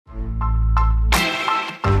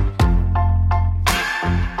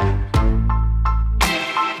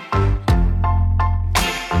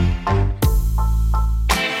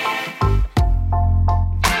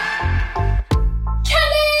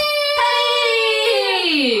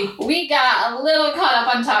We got a little caught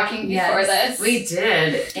up on talking before this. We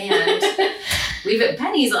did. And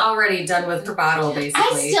Penny's already done with her bottle, basically.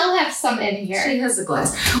 I still have some in here. She has a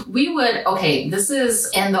glass. This is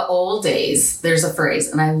in the old days. There's a phrase,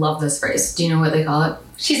 and I love this phrase. Do you know what they call it?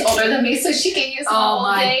 She's older than me, so she can use the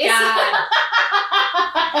old days. God.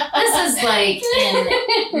 This is like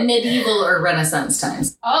in medieval or Renaissance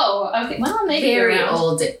times. Oh, okay. Well, maybe very around.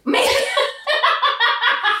 old. Maybe.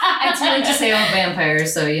 I tend to say I'm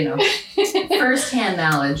vampires, so first-hand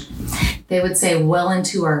knowledge. They would say, "Well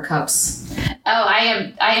into our cups." Oh,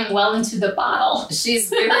 I am well into the bottle. She's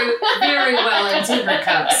very, very well into her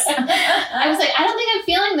cups. I was like, I don't think I'm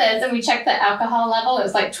feeling this. And we checked the alcohol level. It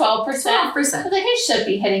was like 12%. 12%. I was like, I should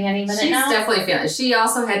be hitting any minute now. She's definitely feeling it. She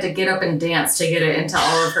also had to get up and dance to get it into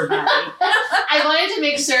all of her body. I wanted to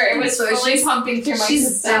make sure it was fully pumping through my system.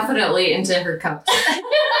 She's definitely into her cups.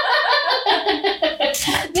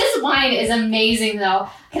 This wine is amazing, though.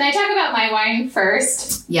 Can I talk about my wine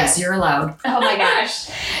first? Yes, you're allowed. Oh my gosh.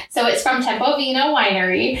 So it's from Tempovino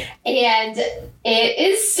Winery, and it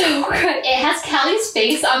is so good. It has Kelly's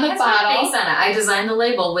face on the bottle. My face on it. I designed the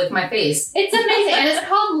label with my face. It's amazing. And it's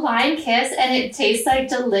called Lime Kiss, and it tastes like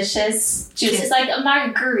delicious juice. It's like a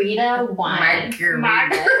margarita wine.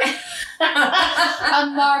 Margarita. A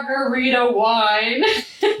margarita wine.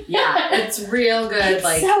 Yeah, it's real good.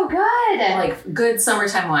 It's so good. Like good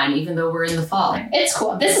summertime wine, even though we're in the fall. It's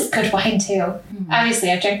cool. This is good wine too. Mm-hmm.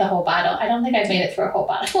 Obviously, I've drank the whole bottle. I don't think I've made it through a whole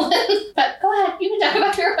bottle. But go ahead. You can talk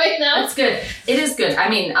about your wine now. It's good. It is good. I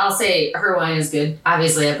mean, I'll say her wine is good.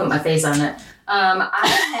 Obviously, I put my face on it.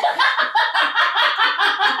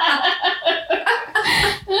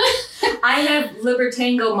 I have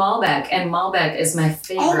Libertango Malbec, and Malbec is my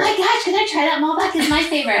favorite. Oh my gosh, can I try that? Malbec is my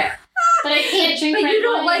favorite. But I can't drink red wine. But you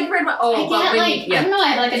don't like red wine? Oh, I don't know, I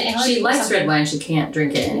have like an allergy. She likes red wine, she can't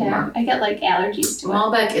drink it anymore. Yeah, I get like allergies to it.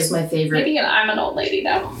 Malbec is my favorite. Maybe I'm an old lady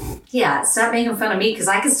though. Yeah, stop making fun of me because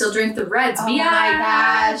I can still drink the reds. Oh my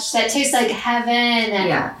gosh, that tastes like heaven.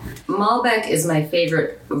 Yeah. Malbec is my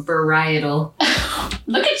favorite varietal.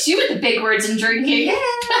 Look at you with the big words and drinking. Yeah.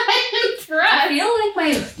 I'm impressed. I feel like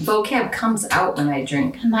my vocab comes out when I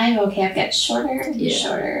drink. My vocab gets shorter and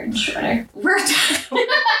shorter and shorter. We're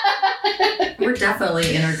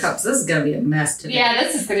definitely in our cups. This is going to be a mess today. Yeah,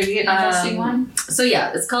 this is going to be an interesting one. So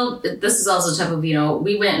yeah, this is also Tempovino.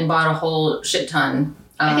 We went and bought a whole shit ton.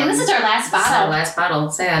 I think this is our last bottle. This is our last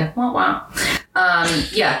bottle. Sad. Wah, wah.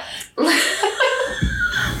 Yeah.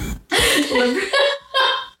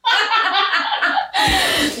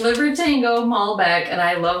 Libertango Malbec, and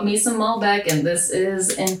I love me some Malbec, and this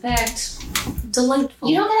is, in fact, delightful.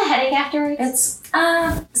 You don't get a headache afterwards? It's,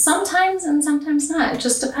 sometimes and sometimes not. It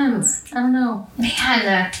just depends. I don't know.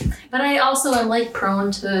 Man. But I also am, like,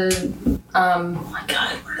 prone to, oh my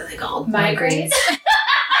God, what are they called? Migraines.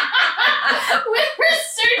 We were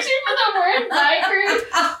searching for the word migraine.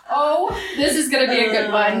 Oh, this is going to be a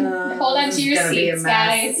good one. Hold on to your seats,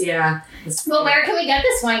 guys. Yeah. Well, where can we get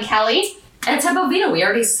this one, Kelly? At Tempovino, we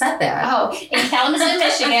already said that. Oh, in Kalamazoo,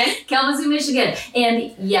 Michigan. Kalamazoo, Michigan.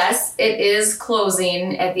 And yes, it is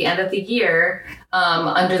closing at the end of the year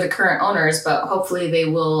under the current owners, but hopefully they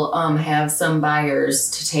will have some buyers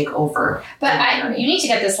to take over. But you need to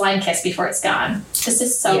get this Lime Kiss before it's gone. This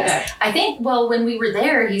is so good. I think, when we were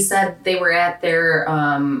there, he said they were at their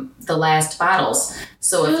the last bottles.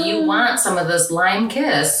 So if you want some of this Lime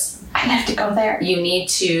Kiss, I have to go there. You need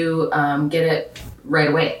to get it right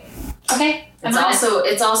away. Okay. It's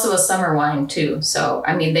also a summer wine too. So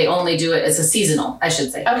I mean, they only do it as a seasonal, I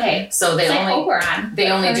should say. Okay. So they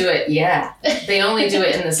only do it. Yeah, they only do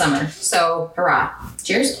it in the summer. So hurrah!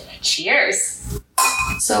 Cheers. Cheers.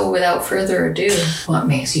 So without further ado, what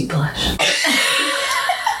makes you blush? Okay,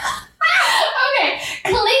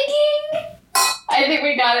 clinking. I think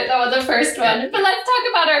we got it though with the first one. But let's talk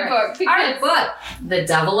about our book. Our book, The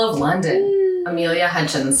Devil of London, Amelia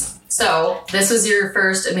Hutchins. So, this was your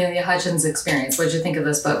first Amelia Hutchins experience. What did you think of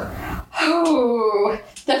this book? Oh,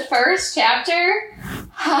 the first chapter?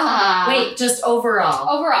 Wait, just overall.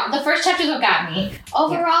 Overall. The first chapter is what got me.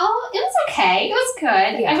 Overall, It was okay. It was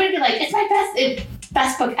good. Yeah. I wouldn't be like, it's my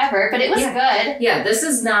best book ever, but it was good. Yeah, this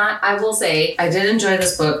is not, I will say, I did enjoy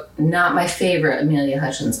this book. Not my favorite Amelia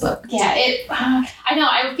Hutchins book. Yeah, I know.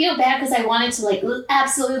 I feel bad because I wanted to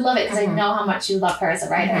absolutely love it because I know how much you love her as a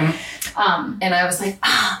writer. Mm-hmm. And I was like,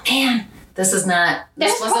 oh man, this wasn't my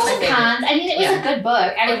favorite. Cons. I mean, it was a good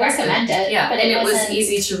book. I would recommend it. Yeah, but it was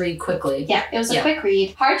easy to read quickly. Yeah, it was a quick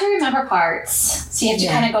read. Hard to remember parts, so you have to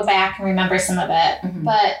kind of go back and remember some of it. Mm-hmm.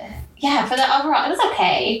 But yeah, for the overall, it was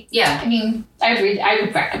okay. Yeah. I mean, I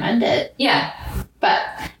would recommend it. Yeah. But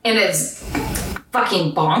and it's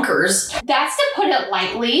fucking bonkers. That's to put it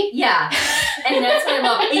lightly. Yeah. And that's what I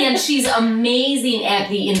love. And she's amazing at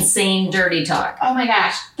the insane dirty talk. Oh my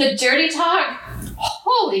gosh. The dirty talk,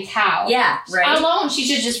 holy cow. Yeah, right? Alone, she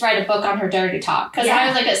should just write a book on her dirty talk. Because I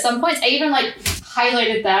was like, at some points, I even like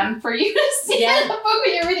highlighted them for you to see in the book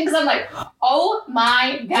when you're reading. Because I'm like, oh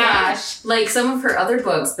my gosh. Yeah. Like some of her other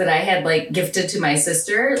books that I had like gifted to my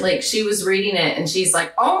sister, like she was reading it and she's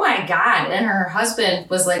like, oh my God. And her husband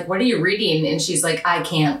was like, what are you reading? And she's like, I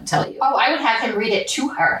can't tell you. Oh, I would have him read it to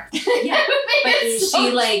her. Yeah. But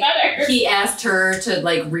she like, better. He asked her to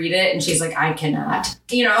like read it and she's like, I cannot.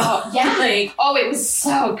 You know? Yeah. Like, oh, it was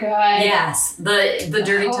so good. Yes. The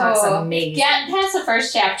dirty talk's amazing. Get past the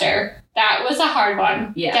first chapter. That was a hard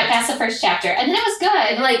one. Yeah. Get past the first chapter. And then it was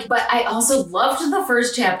good. Like, but I also loved the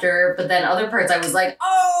first chapter, but then other parts I was like,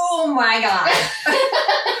 oh my God.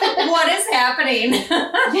 What is happening?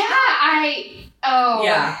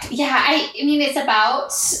 I mean, it's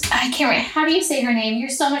about, I can't remember, how do you say her name? You're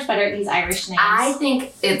so much better at these Irish names. I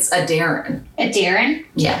think it's Aderyn. Aderyn?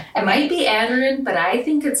 Yeah. It might be Aderyn, but I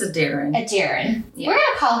think it's Aderyn. Aderyn. Yeah. We're going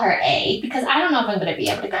to call her A, because I don't know if I'm going to be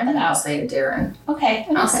able to get that out. I'll say Aderyn. Okay,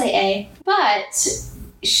 I'm going to say A. But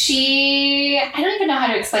I don't even know how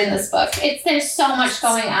to explain this book. There's so much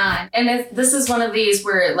going on. And this is one of these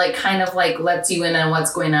where it like kind of like lets you in on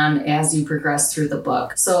what's going on as you progress through the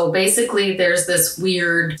book. So basically there's this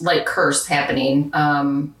weird like curse happening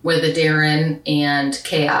with Aderyn and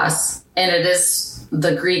Chaos. And it is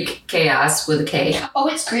the Greek chaos with a K. Oh,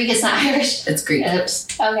 it's Greek. It's not Irish. It's Greek.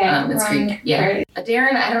 Oops. Okay. It's Greek. Yeah. Right.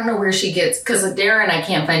 Aderyn, I don't know where she gets, because Aderyn I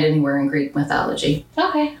can't find anywhere in Greek mythology.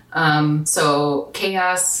 Okay. So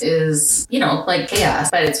chaos is, like chaos,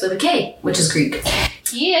 but it's with a K, which is Greek.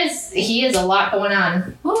 He is a lot going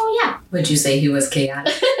on. Oh, yeah. Would you say he was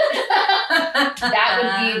chaotic? That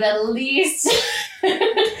would be the least.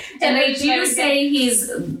 And I do say he's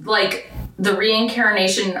like the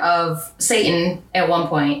reincarnation of Satan at one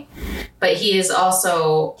point, but he is a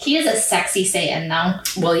sexy Satan though.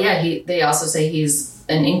 Well, yeah, they also say he's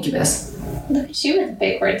an incubus. Look at you with the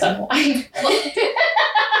big words on wine.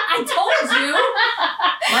 I told you.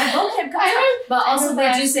 My vocab comes out. But also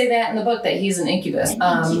they do say that in the book that he's an incubus.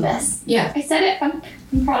 An incubus. Yeah. I said it. I'm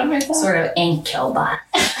proud of myself. Sort of incubus.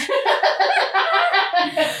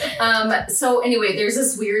 So anyway, there's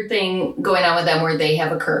this weird thing going on with them where they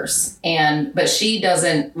have a curse, but she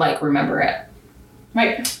doesn't like remember it.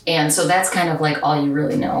 Right. And so that's kind of like all you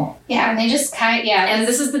really know. Yeah, and they just And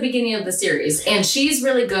this is the beginning of the series, and she's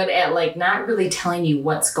really good at like not really telling you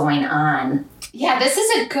what's going on. Yeah,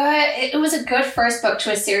 it was a good first book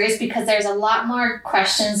to a series because there's a lot more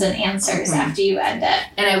questions and answers after you end it.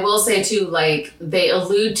 And I will say too, like they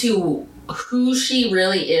allude to who she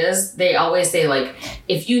really is. They always say like,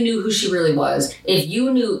 if you knew who she really was, if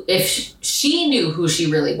she knew who she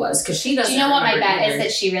really was, because she doesn't. Do you know what my bet is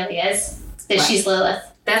that she really is? That she's Lilith.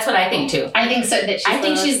 That's what I think too. I think so.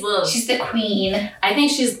 She's Lilith. She's the queen. I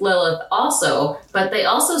think she's Lilith also, but they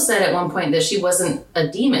also said at one point that she wasn't a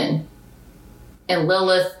demon. And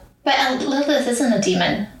Lilith. But Lilith isn't a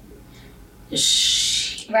demon.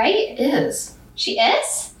 Right? Is. She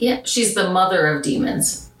is? Yeah. She's the mother of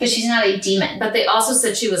demons. But she's not a demon. But they also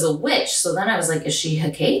said she was a witch. So then I was like, is she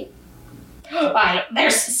Hecate? More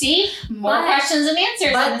questions and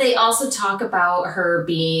answers. But they also talk about her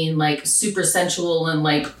being like super sensual and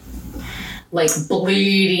like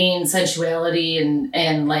bleeding sensuality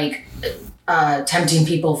and like tempting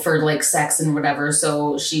people for like sex and whatever.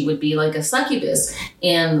 So she would be like a succubus.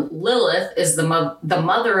 And Lilith is the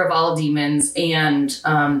mother of all demons and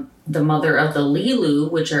the mother of the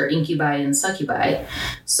Lilu, which are incubi and succubi.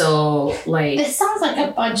 So like this sounds like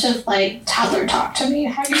a bunch of like toddler talk to me.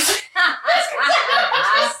 How do you understand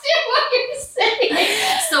what you're saying?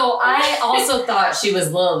 So I also thought she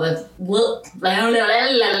was Lilith.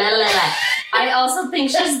 I also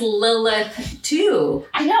think she's Lilith too.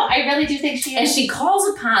 I know. I really do think she is. And she calls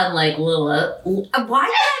upon like Lilith. Why did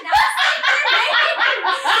I not say her name?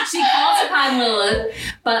 She calls upon Lilith,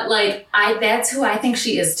 but like that's who I think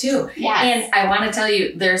she is too. Yeah. And I want to tell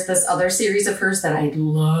you, there's this other series of hers that I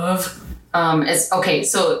love.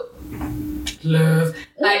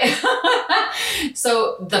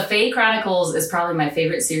 So the Fae Chronicles is probably my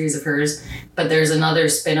favorite series of hers, but there's another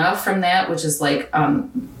spin-off from that, which is like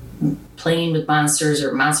Playing with Monsters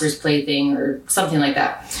or Monsters Plaything or something like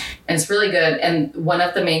that. And it's really good. And one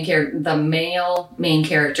of the male main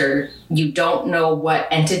character, you don't know what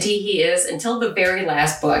entity he is until the very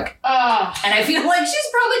last book. Oh. And I feel like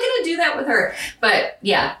she's probably going to do that with her. But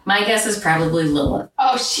yeah, my guess is probably Lilith.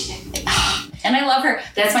 Oh, And I love her.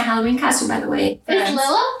 That's my Halloween costume, by the way. Is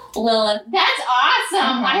Lilith? Lilith. That's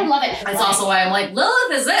awesome. I love it. That's also why I'm like,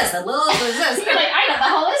 Lilith is this, and Lilith is this. You're like, I know the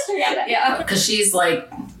whole history of it. Yeah. Because she's like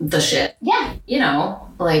the shit. Yeah. You know,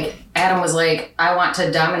 like Adam was like, I want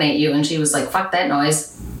to dominate you. And she was like, fuck that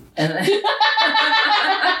noise. And, and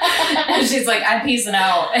she's like, I'm peacing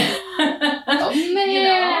out. Oh, man. You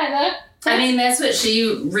know? I mean, that's what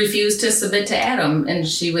she refused to submit to Adam, and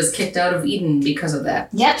she was kicked out of Eden because of that.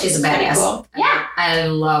 Yep. She's a badass. Cool. Yeah. I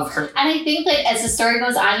love her. And I think, like, as the story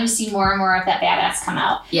goes on, you see more and more of that badass come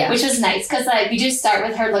out. Yeah. Which was nice, because, like, we just start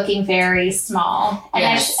with her looking very small. And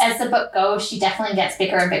as the book goes, she definitely gets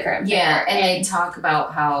bigger and bigger and bigger. Yeah, and they talk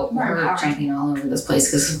about how we're drinking all over this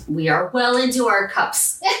place because we are well into our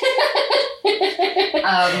cups.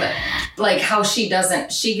 Like how she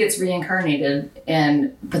gets reincarnated,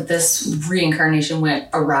 but this reincarnation went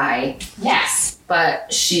awry. Yes.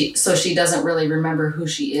 But she doesn't really remember who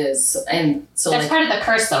she is. And so that's part of the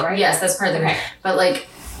curse though, right? Yes, that's part of the curse. But like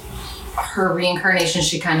her reincarnation,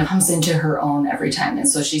 she kind of comes into her own every time. And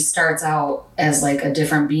so she starts out as like a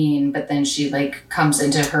different being, but then she like comes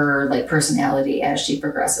into her like personality as she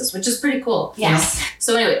progresses, which is pretty cool. Yes. You know?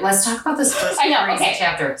 So anyway, let's talk about this first crazy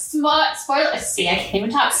chapter. Spoilers. See, I can't even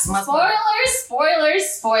talk. Spoilers.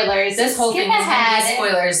 This whole thing is going to be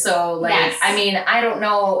spoilers. So like, yes. I mean, I don't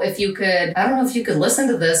know if you could listen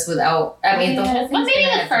to this without, I mean, the whole thing. Well, maybe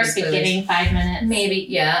the first beginning 5 minutes. Maybe,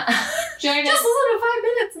 yeah. Just listen to 5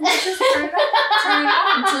 minutes and just turn it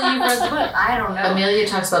off until you've read the book. I don't know. Amelia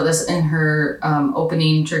talks about this in her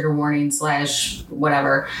opening trigger warning /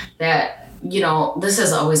 whatever, that, you know, this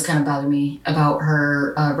has always kind of bothered me about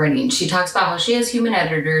her writing. She talks about how she has human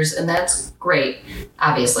editors, and that's great,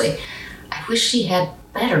 obviously. I wish she had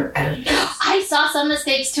better editors. I saw some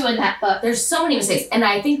mistakes too in that book. There's so many mistakes. And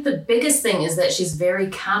I think the biggest thing is that she's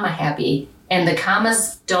very comma happy. And the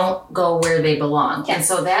commas don't go where they belong. Yes. And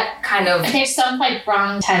so that kind of... And there's some, like,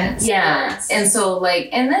 wrong tense. Yeah. Words. And so, like...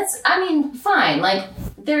 And that's... I mean, fine. Like,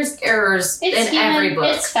 there's errors in every book.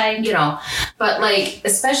 It's fine. You know? But, like,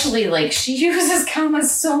 especially, like, she uses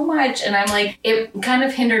commas so much. And I'm like... It kind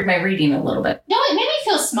of hindered my reading a little bit. No, it made me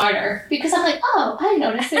feel smarter. Because I'm like, oh, I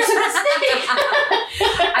noticed there's a mistake.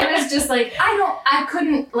 I was just like... I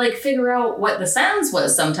couldn't, like, figure out what the sounds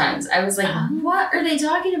was sometimes. I was like, what are they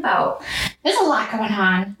talking about? There's a lot going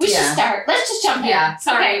on. We should start. Let's just jump in. Yeah.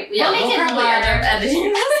 Sorry. Okay. Yeah, we'll probably end up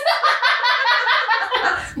editing this.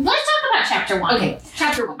 Let's talk about chapter 1. Okay.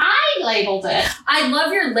 Chapter 1. I labeled it. I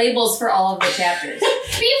love your labels for all of the chapters.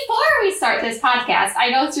 Before we start this podcast, I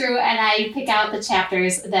go through and I pick out the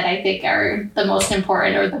chapters that I think are the most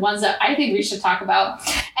important or the ones that I think we should talk about.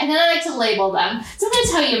 And then I like to label them. So I'm going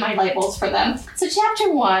to tell you my labels for them. So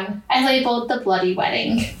chapter 1, I labeled The Bloody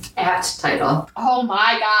Wedding. Apt title. Oh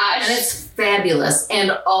my gosh. And it's fabulous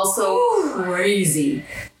and also crazy.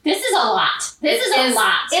 This is a lot. This is a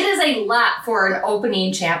lot. It is a lot for an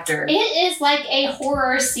opening chapter. It is like a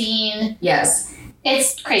horror scene. Yes.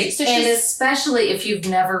 It's crazy. So and especially if you've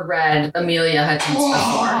never read Amelia Hutchins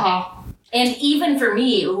before. And even for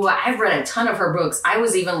me, who I've read a ton of her books, I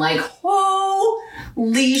was even like,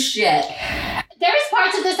 holy shit. There's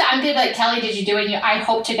parts of this that I'm going to be like, Kelly, did you do it? I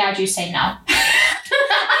hope to God you say no.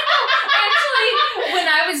 Actually, when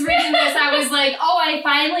I was reading this, I was like, oh, I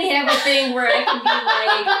finally have a thing where I can be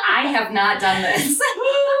like, I have not done this.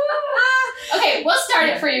 Okay, we'll start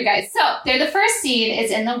it for you guys. So, the first scene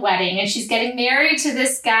is in the wedding, and she's getting married to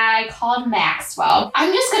this guy called Maxwell.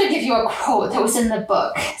 I'm just going to give you a quote that was in the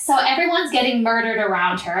book. So, everyone's getting murdered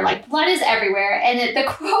around her. Like, blood is everywhere. And the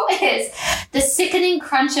quote is, the sickening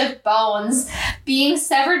crunch of bones being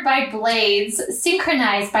severed by blades,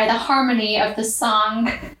 synchronized by the harmony of the song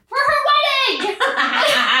for her wedding!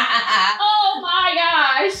 Oh my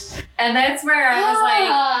gosh! And that's where I was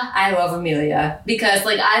like, I love Amelia. Because,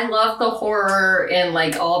 like, I love the horror and,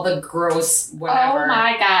 like, all the gross whatever. Oh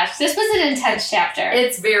my gosh. This was an intense chapter.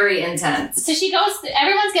 It's very intense. So she goes,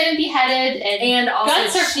 everyone's getting beheaded. And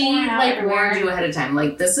also she, like, warned you ahead of time.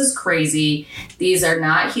 Like, this is crazy. These are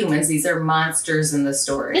not humans. These are monsters in the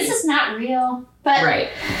story. This is not real. But right.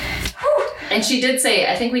 And she did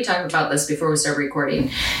say, I think we talked about this before we started recording.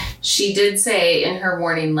 She did say in her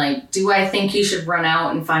warning, like, do I think you should run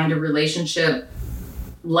out and find a relationship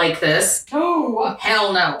like this? Oh.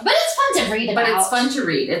 Hell no. But it's fun to read about. But it's fun to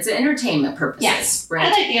read. It's entertainment purposes. Yes. Right?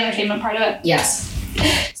 I like the entertainment part of it. Yes.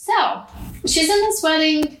 So, she's in this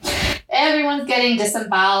wedding. Everyone's getting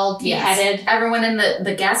disemboweled, beheaded. Yes. Everyone in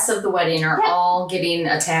the guests of the wedding are all getting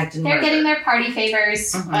attacked and murdered. They're getting their party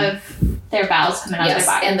favors of their bowels coming out of their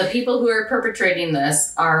body. And the people who are perpetrating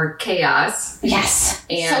this are Chaos. Yes.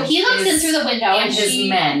 And so he looks in through the window and his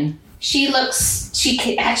men. She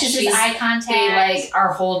catches his eye contact. They like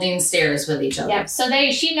are holding stares with each other. Yep. So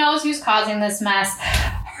she knows who's causing this mess.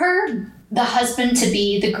 The husband to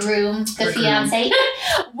be, the groom, the fiance.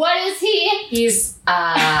 What is he? He's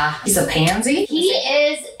a pansy. He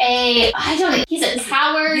is he's a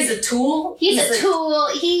coward. He's a tool. He's a tool.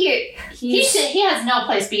 He has no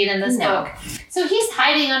place being in this book. So he's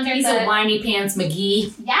hiding under He's a whiny pants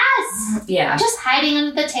McGee. Yes. Yeah. Just hiding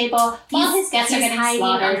under the table while his guests are getting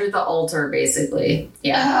slaughtered. Under the altar, basically.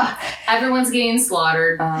 Yeah. Everyone's getting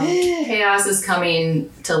slaughtered. Chaos is coming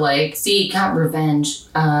to seek, not revenge,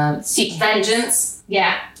 seek vengeance.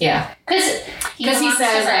 Yeah. Yeah. Because he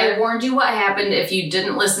says, I warned you what happened if you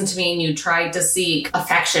didn't listen to me and you tried to seek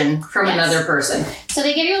affection from another person. So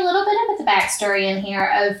they give you a little bit of the backstory in here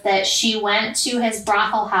of that she went to his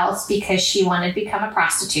brothel house because she wanted to become a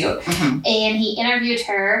prostitute. Mm-hmm. And he interviewed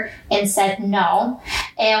her and said no.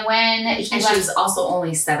 And when she was also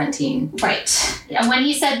only 17. Right. And when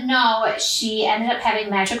he said no, she ended up having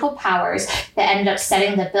magical powers that ended up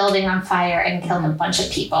setting the building on fire and killed a bunch of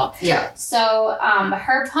people. Yeah. So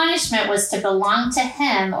her punishment was to belong to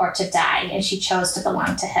him or to die, and she chose to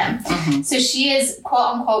belong to him. Mm-hmm. So she is,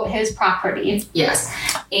 quote unquote, his property. Yes.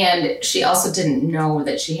 And she also didn't know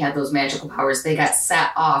that she had those magical powers. They got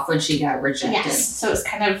set off when she got rejected. Yes. So it was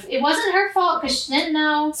it wasn't her fault because she didn't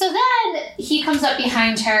know. So then he comes up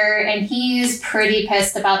behind her, and he's pretty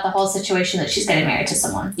pissed about the whole situation that she's getting married to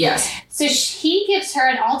someone. Yes. So he gives her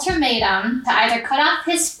an ultimatum to either cut off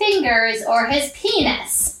his fingers or his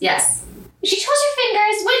penis. Yes. She chose her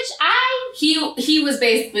fingers, which He was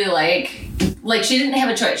basically like she didn't have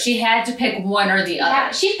a choice. She had to pick one or the other.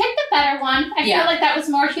 Yeah, she picked the better one. I feel like that was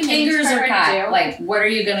more humane. Fingers for her are cut. to do. Like, what are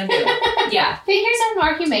you gonna do? Yeah. Fingers are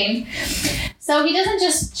more humane. So he doesn't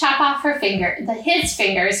just chop off his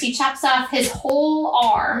fingers. He chops off his whole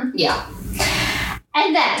arm. Yeah.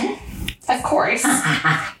 And then, of course,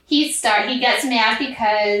 he gets mad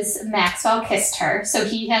because Maxwell kissed her. So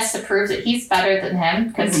he has to prove that he's better than him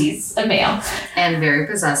because he's a male. And very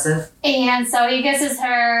possessive. And so he kisses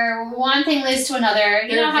her. One thing leads to another.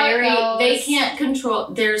 You know how it goes. They can't control.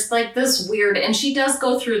 There's this weird, and she does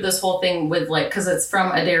go through this whole thing with because it's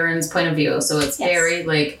from Aderyn's point of view. So it's very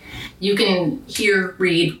you can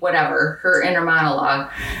read whatever, her inner monologue.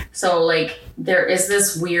 So there is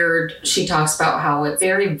this weird, she talks about how it's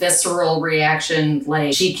very visceral reaction.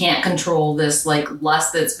 She can't control this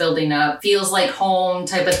lust that's building up. Feels like home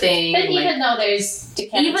type of thing. But even though there's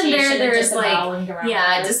decapitation there's disemboweling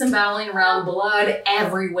around disemboweling around, blood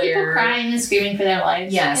everywhere. People crying and screaming for their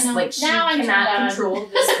lives. Yes, she cannot control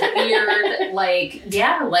this weird,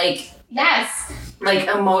 yes.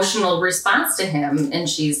 Emotional response to him, and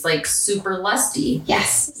she's super lusty.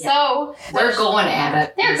 Yes. Yeah. So they're going at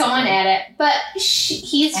it. They're going at it, but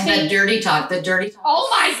he's the dirty talk. Oh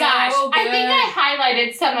my gosh! So I think I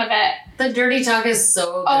highlighted some of it. The dirty talk is so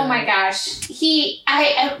good. Oh my gosh!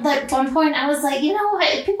 At one point I was like, you know what?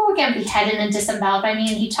 If people were getting beheaded and disemboweled by me,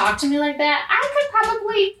 and he talked to me like that, I could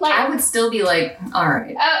probably I would still be like, all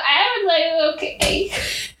right. I would okay.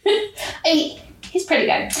 He's pretty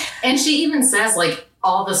good. And she even says,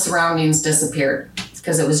 all the surroundings disappeared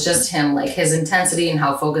because it was just him, his intensity and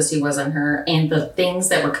how focused he was on her and the things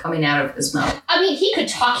that were coming out of his mouth. I mean, he could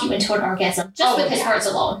talk you into an orgasm just with his words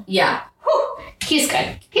alone. Yeah. Whew. He's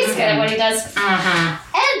good. He's good at what he does.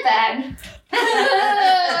 And then...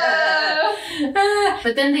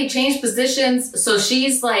 But then they change positions. So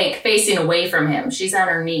she's, facing away from him. She's on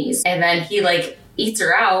her knees. And then he, eats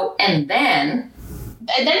her out. And then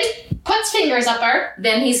he puts fingers up her.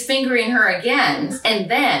 Then he's fingering her again. And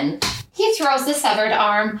then he throws the severed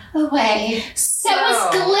arm away. That was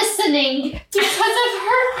glistening because of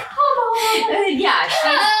her. Come on. Yeah.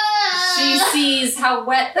 She sees how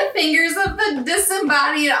wet the fingers of the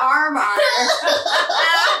disembodied arm are.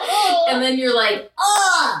 And then you're like,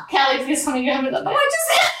 oh! Callie, please tell me you haven't done that. What just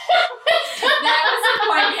That was the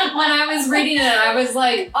point. When I was reading it, I was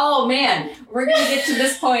like, oh man, we're going to get to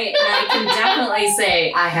this point, and I can definitely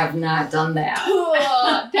say I have not done that.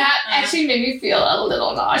 That actually made me feel a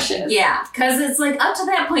little nauseous. Yeah, because it's up to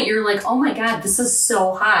that point, you're like, oh my god, this is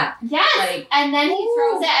so hot. Yes. And then he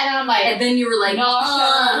throws it, and I'm like... And then you were like,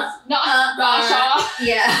 nauseous. Nausea.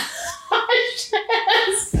 Yeah.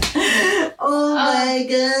 Oh my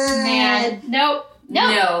god. Man. Nope.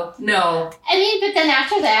 No. I mean, but then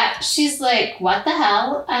after that, she's like, what the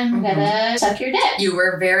hell? I'm gonna suck your dick. You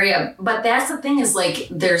were very... but that's the thing is,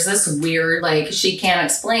 there's this weird, she can't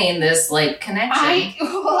explain this, connection.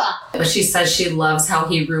 But she says she loves how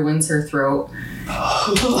he ruins her throat.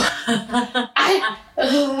 I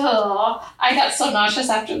got so nauseous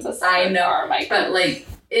after this. I know. But,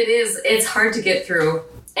 it's hard to get through.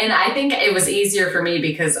 And I think it was easier for me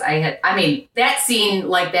because that scene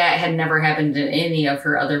like that had never happened in any of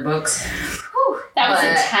her other books. That was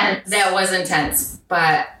intense. That was intense.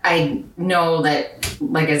 But I know that,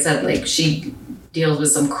 like I said, like she deals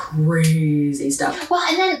with some crazy stuff. Well,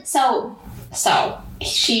 and then, so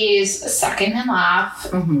she's sucking him off.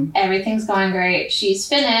 Mm-hmm. Everything's going great. She's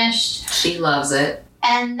finished. She loves it.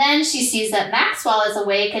 And then she sees that Maxwell is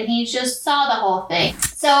awake and he just saw the whole thing.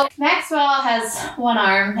 So Maxwell has one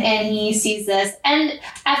arm and he sees this. And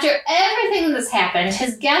after everything that's happened,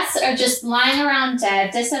 his guests are just lying around dead,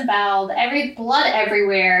 disemboweled, blood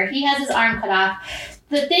everywhere. He has his arm cut off.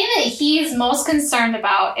 The thing that he's most concerned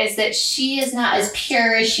about is that she is not as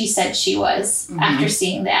pure as she said she was after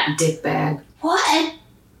seeing that. Dickbag. What an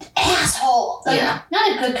asshole. Like,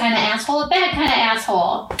 not a good kind of asshole, a bad kind of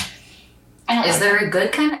asshole. Is there a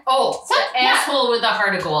good kind of... Oh, asshole with a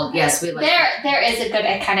heart of gold. Yes, we like that. There is a good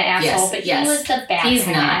kind of asshole, but he was the bad He's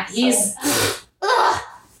kind not. of asshole.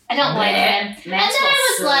 I don't like him. And then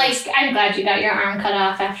I was like, I'm glad you got your arm cut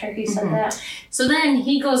off after he said that. So then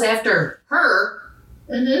he goes after her,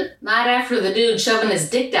 not after the dude shoving his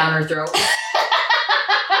dick down her throat.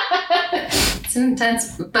 It's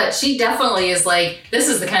intense, but she definitely is like, this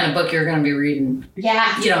is the kind of book you're going to be reading.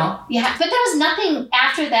 Yeah. You know? Yeah, but there was nothing,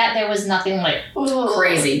 after that, there was nothing like,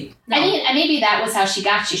 crazy. No. I mean, maybe that was how she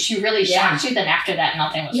got you. She really shocked you, then after that,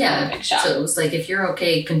 nothing was really a big shock. So it was like, if you're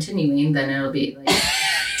okay continuing, then it'll be like...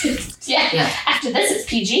 yeah. After this, it's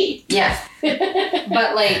PG. Yeah.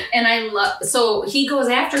 But like, and I love, so he goes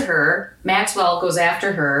after her, Maxwell goes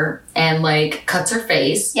after her, and like, cuts her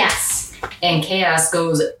face. Yes. And Chaos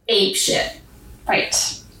goes apeshit. Right.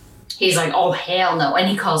 He's like, oh, hell no. And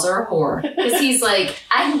he calls her a whore. Because he's like,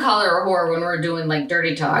 I can call her a whore when we're doing, like,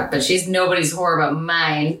 dirty talk, but she's nobody's whore but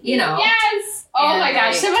mine, you know? Yes! Oh, my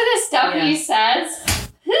gosh. Some of the stuff he says.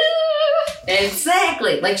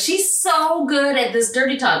 Exactly. Like, she's so good at this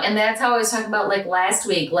dirty talk. And that's how I was talking about, like, last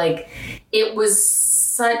week. Like, it was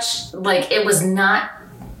such, like, it was not,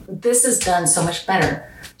 this is done so much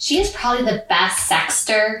better. She is probably the best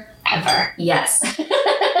sexter ever. Yes.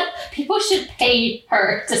 People should pay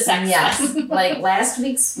her to sex us. Like, last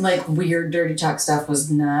week's, like, weird dirty talk stuff was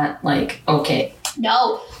not, like, okay.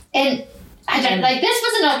 No. And like, this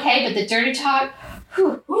wasn't okay, but the dirty talk,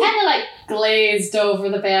 kind of, like, glazed over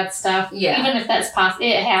the bad stuff. Yeah. Even if that's possible.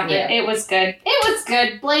 It happened. Yeah. It was good. It was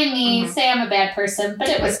good. Blame me. Say I'm a bad person, but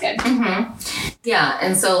it was good. Yeah,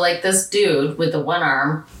 and so, like, this dude with the one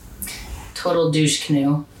arm, total douche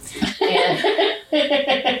canoe.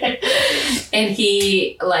 And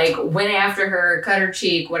he, like, went after her, cut her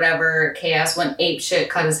cheek, whatever. Chaos went ape shit,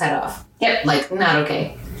 cut his head off. Yep. Like, not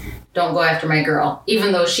okay. Don't go after my girl.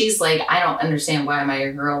 Even though she's like, I don't understand why am I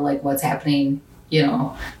your girl? Like, what's happening? You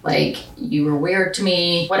know, like, you were weird to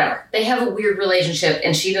me. Whatever. They have a weird relationship,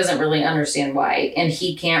 and she doesn't really understand why. And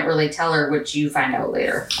he can't really tell her, which you find out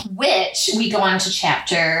later. Which, we go on to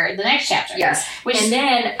the next chapter. Yes. And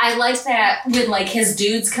then, I like that when, like, his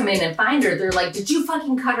dudes come in and find her, they're like, did you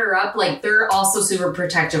fucking cut her up? Like, they're also super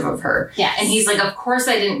protective of her. Yes. And he's like, of course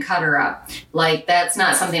I didn't cut her up. Like, that's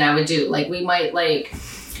not something I would do. Like, we might, like...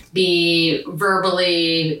 be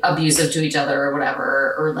verbally abusive to each other or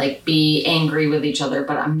whatever, or like be angry with each other,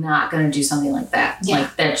 but I'm not going to do something like that. Yeah.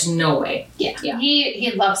 Like, there's no way. Yeah.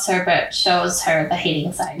 He loves her, but shows her the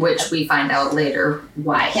hating side. Which we find out later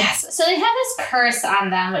why. Yes. So they have this curse on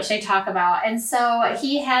them, which they talk about. And so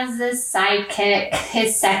he has this sidekick,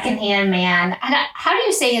 his secondhand man. And how do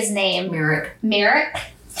you say his name? Merrick. Merrick?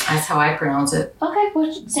 That's how I pronounce it. Okay.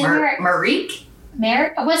 Well, say Merrick. Marique?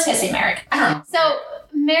 Merrick? I was going to say Merrick. I don't know. So...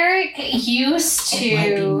 Merrick used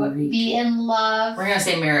to be in love. We're going to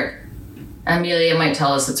say Merrick. Amelia might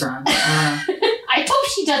tell us it's wrong. I hope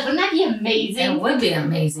she does. Wouldn't that be amazing? It would be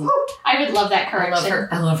amazing. I would love that correction.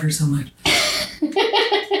 I love her so much.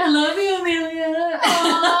 I love you, Amelia.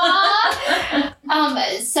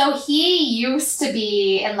 So he used to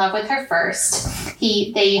be in love with her first.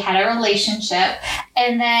 They had a relationship,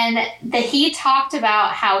 and then he talked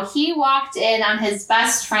about how he walked in on his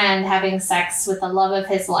best friend having sex with the love of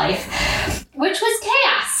his life, which was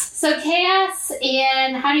Chaos. So Chaos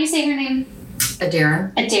and how do you say her name?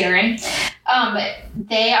 Aderyn.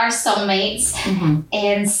 They are soulmates,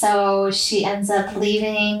 and so she ends up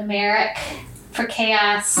leaving Merrick for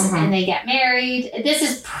Chaos, and they get married. This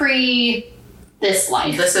is this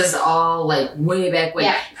life. This is all like way back when.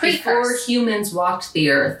 Yeah, before humans walked the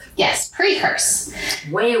earth. Yes, pre-curse.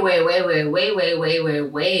 Way back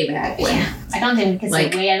when. Yeah, I don't think we can say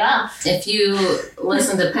way enough. If you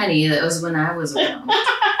listen to Penny, that was when I was around.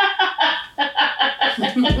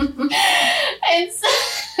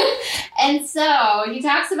 And so he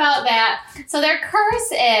talks about that. So their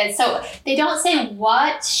curse is, so they don't say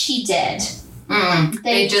what she did.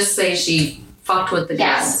 They just say she fucked with the gods.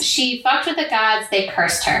 Yes, she fucked with the gods. They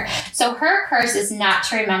cursed her. So her curse is not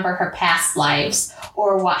to remember her past lives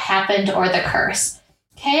or what happened or the curse.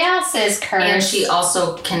 Chaos's curse. And she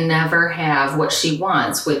also can never have what she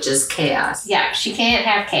wants, which is chaos. Yeah, she can't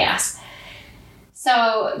have chaos.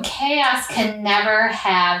 So Chaos can never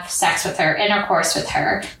have sex with her, intercourse with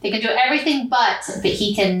her. They can do everything but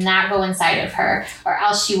he cannot go inside of her or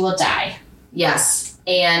else she will die. Yes.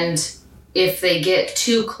 And if they get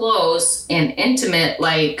too close and intimate,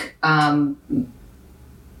 like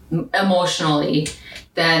emotionally,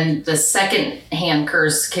 then the second hand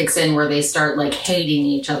curse kicks in where they start like hating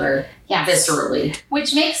each other viscerally.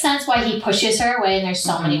 Which makes sense why he pushes her away and there's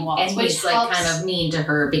so many walls. And which he's like helps, kind of mean to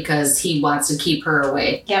her because he wants to keep her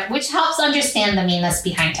away. Yeah, which helps understand the meanness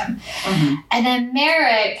behind him. And then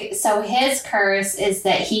Merrick, so his curse is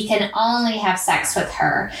that he can only have sex with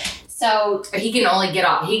her. So he can only get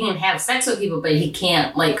off. He can have sex with people, but he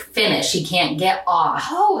can't like finish. He can't get off.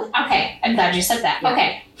 Oh, okay. I'm glad you said that. Yeah.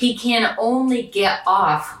 Okay. He can only get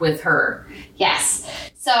off with her. Yes.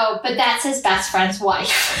 So, but that's his best friend's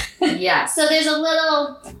wife. Yes. So there's a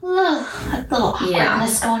little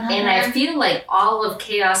awkwardness going on and there. I feel like all of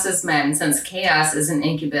Chaos's men, since Chaos is an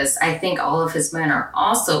incubus, I think all of his men are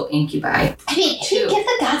also incubi. I mean, if you give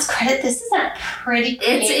the gods credit, this is a pretty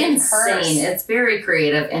creative It's insane. curse. It's very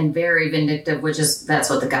creative and very vindictive, that's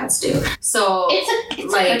what the gods do. So it's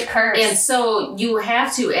a good curse. And so you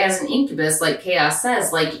have to, as an incubus, like Chaos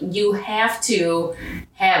says, like you have to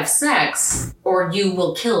have sex or you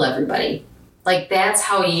will kill everybody. Like, that's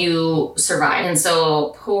how you survive. And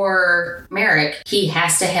so poor Merrick, he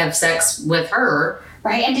has to have sex with her.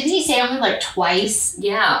 Right? And didn't he say only like twice?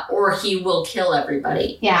 Yeah, or he will kill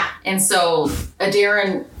everybody. Yeah. And so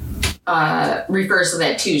Aderyn refers to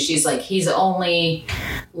that too. She's like, he's only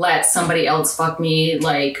let somebody else fuck me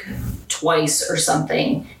like twice or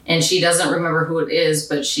something. And she doesn't remember who it is,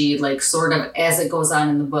 but she like sort of, as it goes on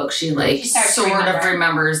in the book, she sort of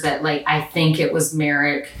remembers that like, I think it was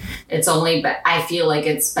Merrick. It's only, but I feel like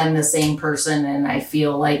it's been the same person and I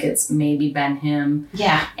feel like it's maybe been him.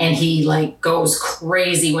 Yeah. And he like goes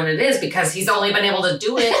crazy when it is because he's only been able to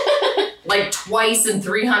do it like twice in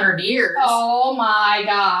 300 years. Oh my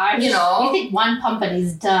gosh. You know? You think one pump and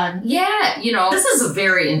he's done. Yeah, you know, this is a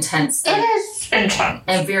very intense thing. It is intense.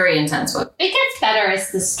 A very intense book. It gets better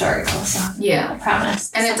as the story goes on. Yeah. I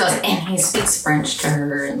promise. And it does. And he speaks French to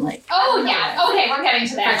her and like... Oh, yeah. Okay, we're getting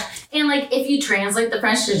to that. French. And like, if you translate the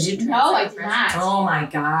French, did you translate No, I did French? not. Oh my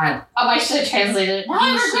God. Oh, I should have translated it. No,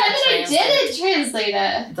 I regret that I didn't translate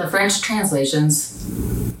it. The French translations.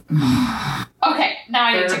 Okay, now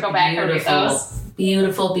I need to go back and read those.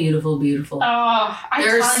 Beautiful, beautiful, beautiful. Oh,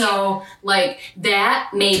 they're so, like,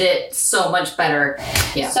 that made it so much better.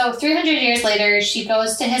 Yeah. So 300 years later, she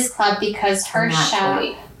goes to his club because her shop...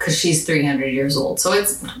 Because she's 300 years old. So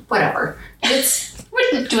it's, whatever.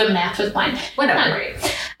 We're doing math with mine. Whatever. Not great.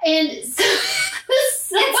 And so...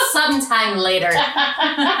 It's sometime later.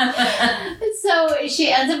 So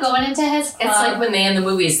she ends up going into his club. It's like when they in the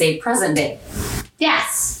movies say present day.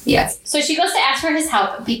 Yes. Yes. So she goes to ask for his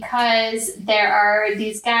help because there are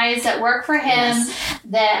these guys that work for him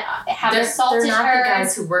that have assaulted her. They're not the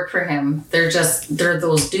guys who work for him. They're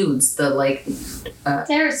those dudes.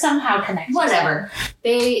 They're somehow connected. Whatever.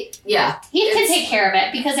 He can take care of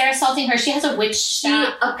it because they're assaulting her. She has a witch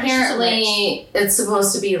shop. Apparently, it's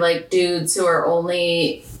supposed to be like dudes who are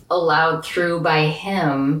only allowed through by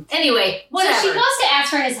him. Anyway, whatever. So she goes to ask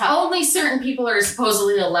for his help. Only certain people are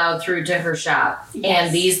supposedly allowed through to her shop. Yes.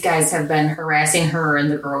 And these guys have been harassing her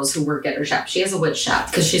and the girls who work at her shop. She has a witch shop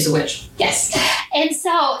because she's a witch. Yes. And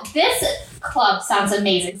so this club sounds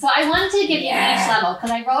amazing. So I wanted to give you each level because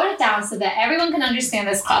I wrote it down so that everyone can understand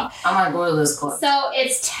this club. I'm going to go to this club. So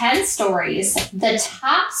it's 10 stories. The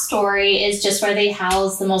top story is just where they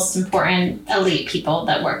house the most important elite people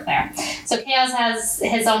that work there. So Chaos has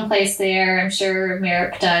his own place there. I'm sure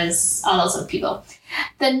Merrick does. All those other people.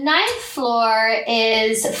 The 9th floor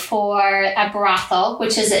is for a brothel,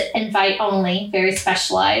 which is invite only, very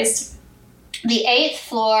specialized. The 8th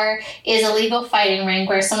floor is a legal fighting ring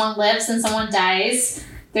where someone lives and someone dies.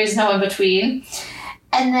 There's no in between.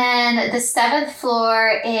 And then the 7th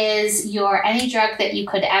floor is your any drug that you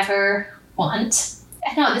could ever want.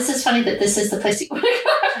 I know, this is funny that this is the place you want to go.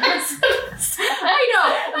 I know.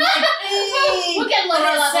 We'll get lower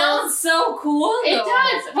levels. It sounds so cool. It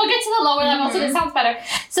does. We'll get to the lower levels and it sounds better.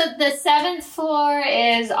 So the 7th floor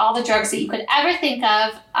is all the drugs that you could ever think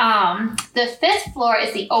of. The 5th floor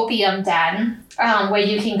is the opium den, where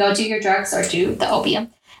you can go do your drugs or do the opium.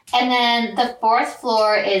 And then the fourth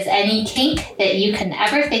floor is any kink that you can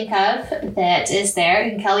ever think of that is there.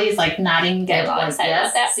 And Kelly's like nodding, getting all excited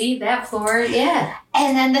about that. See, that floor, yeah.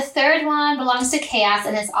 And then the third one belongs to Chaos,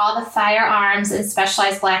 and it's all the firearms and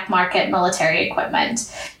specialized black market military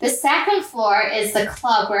equipment. The second floor is the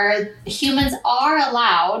club where humans are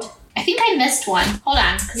allowed. I think I missed one. Hold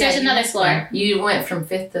on, because there's another floor. One. You went from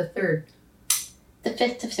 5th to 3rd. The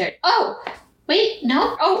 5th to 3rd. Oh, wait,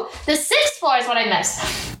 no. Oh, the 6th floor is what I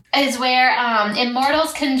missed. Is where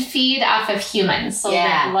immortals can feed off of humans, so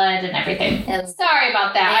their blood and everything. Sorry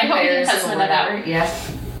about that. I hope you can some of that out. Yeah.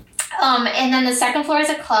 And then the second floor is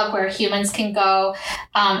a club where humans can go.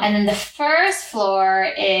 And then the first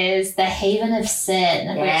floor is the Haven of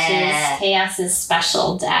Sin, which is Chaos's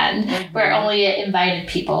special den, where only invited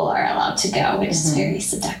people are allowed to go, which is very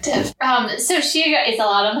seductive. So she is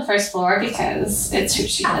allowed on the first floor because it's who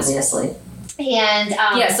she is. Obviously. And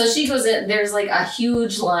so she goes in, there's like a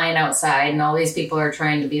huge line outside, and all these people are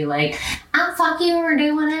trying to be like, I'll fuck you or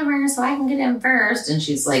do whatever so I can get in first. And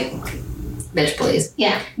she's like, bitch, please.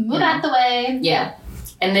 Yeah. Move out the way. Yeah.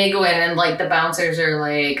 And they go in, and like the bouncers are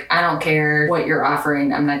like, I don't care what you're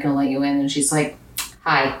offering, I'm not going to let you in. And she's like,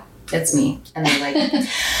 hi, it's me. And they're like,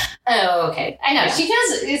 oh, okay. I know. Yeah. She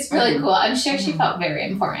feels it's really cool. I'm sure she felt very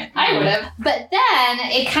important. I would have. But then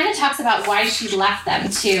it kind of talks about why she left them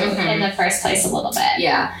too in the first place a little bit.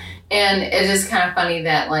 Yeah. And it is kind of funny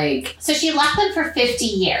that, like... So she left them for 50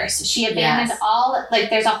 years. She abandoned all... Like,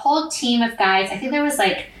 there's a whole team of guys. I think there was,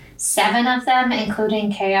 like, 7 of them,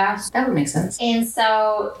 including Chaos. That would make sense. And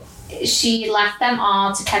so she left them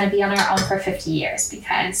all to kind of be on her own for 50 years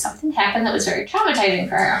because something happened that was very traumatizing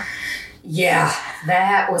for her. Yeah,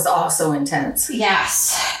 that was also intense.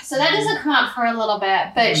 Yes. So that doesn't come up for a little bit,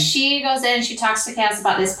 but she goes in and she talks to Cass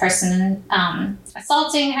about this person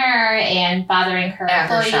assaulting her and bothering her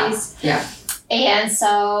employees. Yeah. And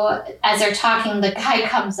so as they're talking, the guy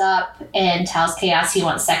comes up and tells Chaos he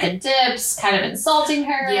wants second dibs, kind of insulting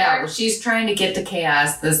her. Yeah, well, she's trying to get to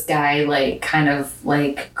Chaos. This guy, like, kind of,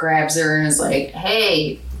 like, grabs her and is like,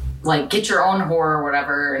 hey, like, get your own whore or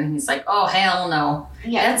whatever. And he's like, oh, hell no.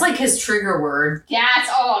 Yeah. That's, like, his trigger word. Yeah, it's,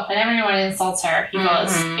 whenever anyone insults her, he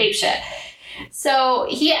goes apeshit. So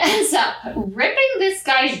he ends up ripping this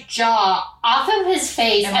guy's jaw off of his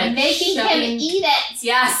face and like, making him eat it.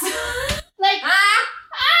 Yes. Like,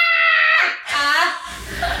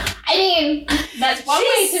 I mean, that's one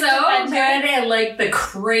way to defend her. She's so good at, like, the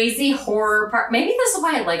crazy horror part. Maybe this is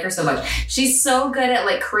why I like her so much. She's so good at,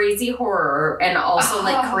 like, crazy horror and also,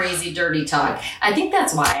 like, crazy dirty talk. I think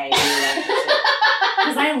that's why I do that.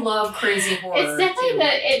 Because I love crazy horror. It's definitely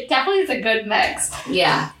it definitely is a good mix.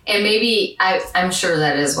 Yeah. And maybe I'm sure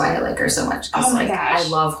that is why I like her so much. Oh my gosh. I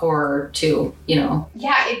love horror too, you know.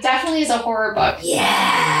 Yeah, it definitely is a horror book.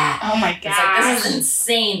 Yeah. Oh my gosh. It's like, this is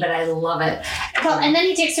insane, but I love it. Well, and then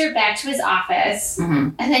he takes her back to his office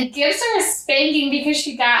and then gives her a spanking because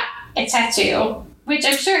she got a tattoo. Which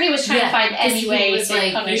I'm sure he was trying to find any way to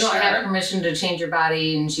like, punish you don't have permission to change your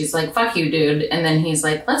body. And she's like, fuck you, dude. And then he's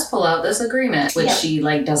like, let's pull out this agreement. Which she,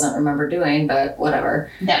 like, doesn't remember doing, but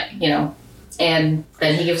whatever. No. You know. And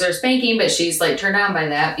then he gives her a spanking, but she's, like, turned on by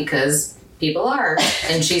that because people are.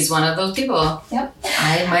 And she's one of those people. Yep.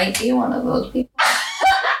 I might be one of those people.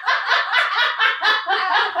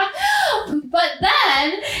 But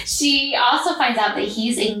then she also finds out that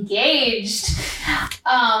he's engaged,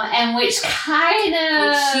 and which kind of...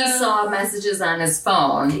 Which she saw messages on his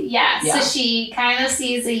phone. Yeah, so she kind of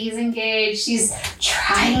sees that he's engaged. She's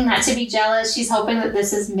trying not to be jealous. She's hoping that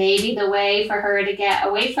this is maybe the way for her to get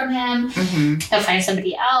away from him. He'll find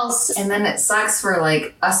somebody else. And then it sucks for,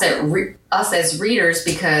 like, us as readers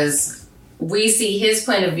because we see his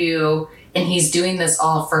point of view... And he's doing this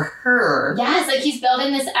all for her. Yes, like he's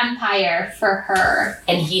building this empire for her.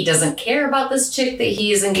 And he doesn't care about this chick that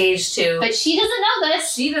he is engaged to. But she doesn't know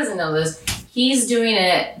this. She doesn't know this. He's doing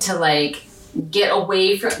it to, like, get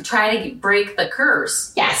away from, try to break the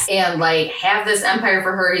curse. Yes. And, like, have this empire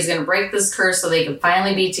for her. He's going to break this curse so they can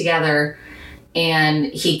finally be together. And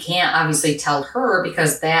he can't obviously tell her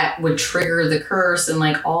because that would trigger the curse and,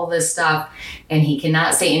 like, all this stuff. And he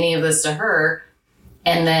cannot say any of this to her.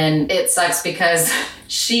 And then it sucks because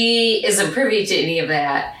she isn't privy to any of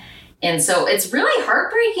that. And so it's really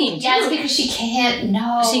heartbreaking. Yes, because she can't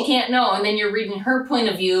know. She can't know. And then you're reading her point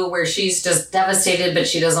of view where she's just devastated, but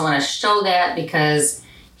she doesn't want to show that because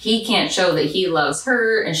he can't show that he loves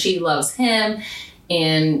her and she loves him.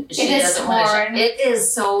 And she doesn't want to show.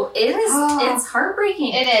 It's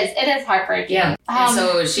heartbreaking. It is heartbreaking. Yeah. And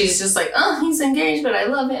so she's just like, oh, he's engaged, but I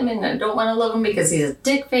love him and I don't want to love him because he's a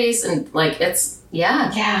dick face. And, like, it's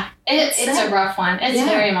Yeah. Yeah. It's a rough one. It's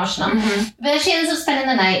very emotional. Mm-hmm. But she ends up spending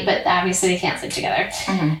the night, but obviously they can't sleep together.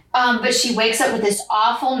 Mm-hmm. But she wakes up with this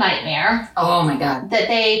awful nightmare. Oh my God. That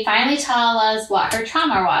they finally tell us what her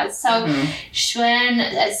trauma was. So when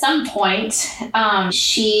at some point,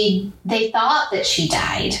 they thought that she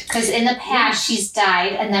died. Because in the past, she's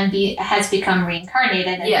died and then has become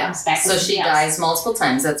reincarnated and comes back. So she dies multiple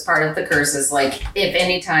times. That's part of the curse is like, if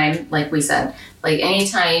any time, like we said, like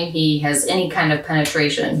anytime he has any kind of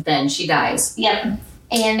penetration, then she dies. Yep.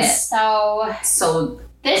 And so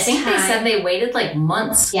this I think they said they waited like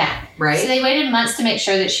months. Yeah. Right? So they waited months to make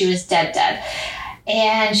sure that she was dead.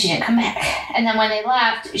 And she didn't come back. And then when they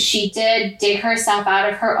left, she did dig herself out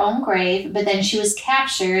of her own grave, but then she was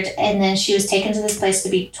captured and then she was taken to this place to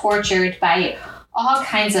be tortured by all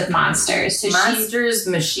kinds of monsters. So monsters,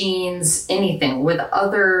 machines, anything with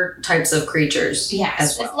other types of creatures.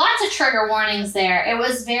 Yes. Well. Lots of trigger warnings there. It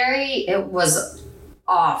was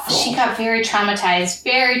awful. She got very traumatized.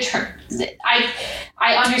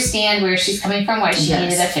 I understand where she's coming from, why she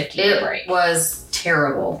needed a 15-year break. It was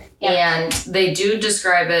terrible. Yep. And they do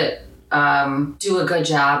describe it, do a good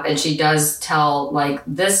job. And she does tell, like,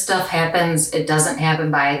 this stuff happens. It doesn't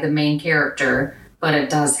happen by the main character, but it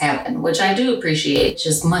does happen, which I do appreciate.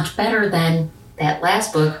 Just much better than that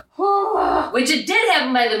last book, which it did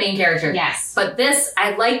happen by the main character. Yes. But this,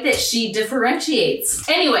 I like that she differentiates.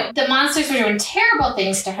 Anyway. The monsters were doing terrible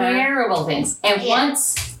things to her. Terrible things. And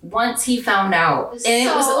once he found out, and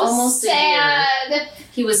it was almost sad. A year.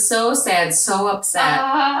 He was so sad, so upset.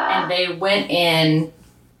 And they went in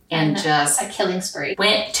and just a killing spree.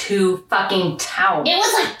 Went to fucking town. It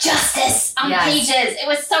was like justice on pages. It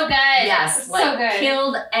was so good. Yes, like so good.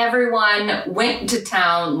 Killed everyone. Went to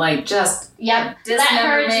town. Like just let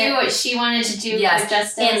her do what she wanted to do for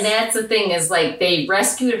justice. And that's the thing is like they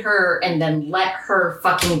rescued her and then let her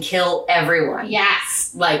fucking kill everyone.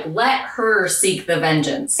 Yes, like let her seek the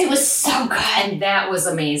vengeance. It was so good, and that was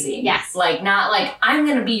amazing. Yes, like not like I'm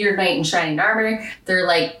gonna be your knight in shining armor. They're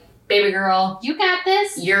like, baby girl, you got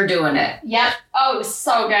this. You're doing it. Yep. Oh, it was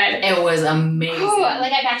so good. It was amazing. Ooh,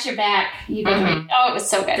 like I got your back. You did me. Oh, it was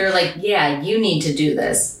so good. They're like, yeah, you need to do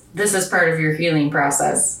this. This is part of your healing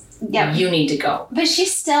process. Yep. You need to go. But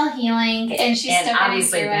she's still healing, and she's still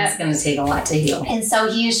obviously that's going to take a lot to heal. And so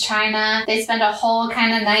he's trying to. They spend a whole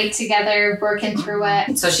kind of night together working through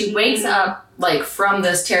it. So she wakes up like from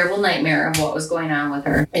this terrible nightmare of what was going on with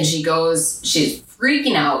her, and she's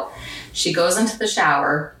freaking out. She goes into the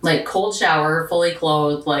shower, like cold shower, fully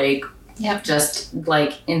clothed, like just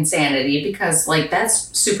like insanity because like that's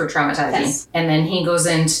super traumatizing. Yes. And then he goes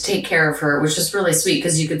in to take care of her, which is really sweet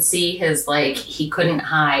because you could see his like he couldn't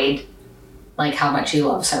hide like how much he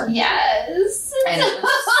loves her. Yes. And it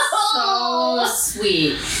was so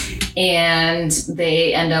sweet. And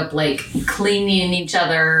they end up like cleaning each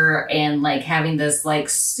other and like having this like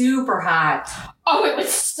super hot. Oh, it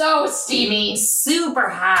was so steamy. Super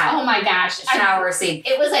hot. Oh my gosh. Shower scene.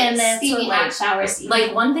 It was like a steamy hot shower scene.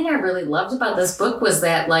 Like one thing I really loved about this book was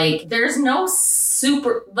that like there's no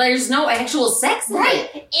actual sex in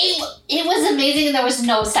it. It was amazing and there was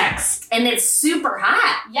no sex. And it's super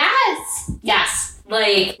hot. Yes. Yes.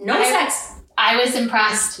 Like no sex. I was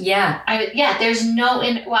impressed. Yeah. There's no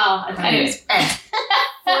anyways.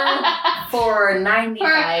 For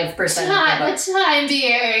 95% of the time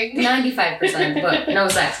being. 95% of the book. No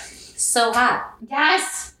sex. So hot.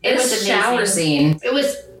 Yes. It was a shower scene. It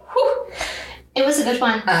was it was a good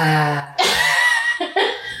one.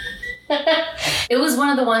 It was one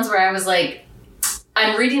of the ones where I was like,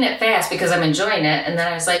 I'm reading it fast because I'm enjoying it, and then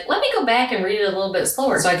I was like, let me go back and read it a little bit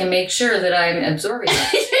slower so I can make sure that I'm absorbing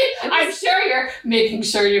it. I'm sure you're making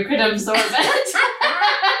sure you can absorb it.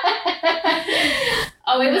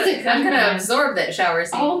 Oh, it was a good I'm going to absorb that shower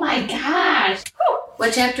scene. Oh my gosh.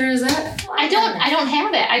 What chapter is that? I don't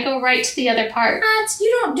have it. I go right to the other part. What?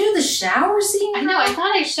 You don't do the shower scene? I know. I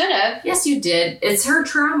thought I should have. Yes, you did. It's her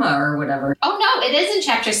trauma or whatever. Oh, no. It is in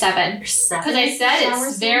chapter 7. Because I said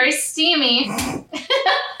it's very steamy.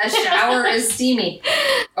 A shower is steamy.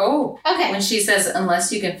 Oh. Okay. When she says,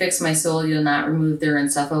 unless you can fix my soul, you'll not remove their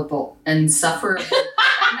insufferable memories.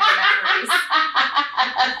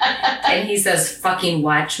 And he says, fucking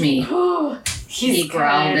watch me. He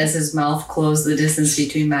growled as his mouth closed the distance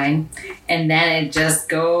between mine. And then it just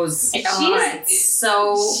goes. She's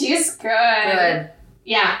good. Good.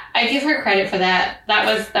 Yeah, I give her credit for that.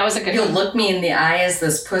 That was a good You'll one. look me in the eye as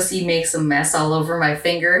this pussy makes a mess all over my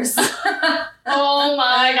fingers. Oh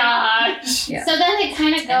my gosh. Yeah. So then it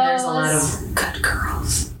kind of goes. And there's a lot of good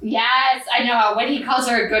girls. Yes, I know. When he calls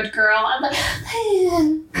her a good girl, I'm like,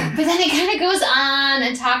 But then it kind of goes on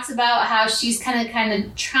and talks about how she's kind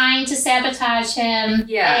of trying to sabotage him.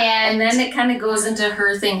 Yeah. And then it kind of goes into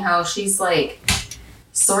her thing, how she's like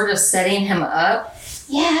sort of setting him up.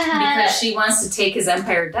 Yeah. Because she wants to take his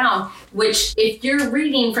empire down, which if you're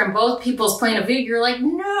reading from both people's point of view, you're like,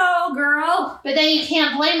 no, girl. But then you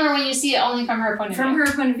can't blame her when you see it only from her point of view. From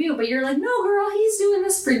her point of view. But you're like, no, girl, he's doing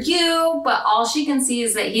this for you. But all she can see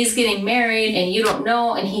is that he's getting married and you don't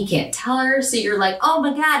know and he can't tell her. So you're like, oh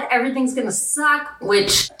my God, everything's going to suck,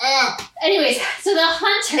 which... Anyways, so the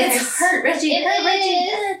hunters... It's hurt, Reggie. It hurt,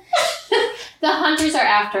 Reggie. The hunters are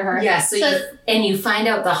after her. Yeah, you find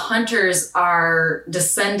out the hunters are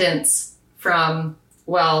descendants from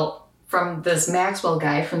this Maxwell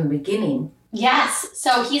guy from the beginning. Yes.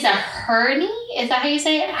 So he's a Herney? Is that how you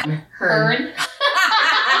say it? Hern.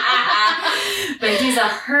 But he's a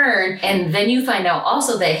Hern. And then you find out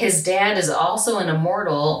also that his dad is also an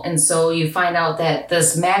immortal. And so you find out that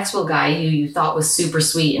this Maxwell guy who you thought was super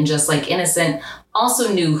sweet and just like innocent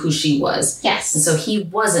also knew who she was. Yes. And so he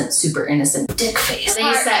wasn't super innocent. Dick face. They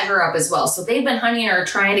set her up as well. So they've been hunting her,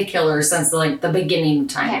 trying to kill her since the beginning of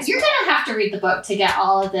time. Yeah, you're going to have to read the book to get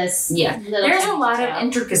all of this. Yeah. There's a lot of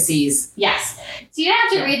intricacies. Yes. So you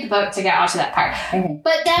have to read the book to get all to that part. Okay.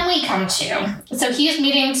 But then we come to, so he's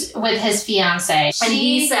meeting with his fiance. And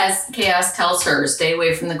he says, Chaos tells her, stay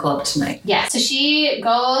away from the club tonight. Yeah. So she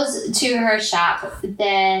goes to her shop.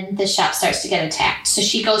 Then the shop starts to get attacked. So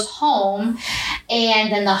she goes home.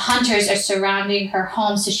 And then the hunters are surrounding her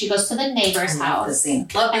home. So she goes to the neighbor's house. Love the scene.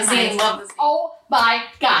 Love the scene. Oh my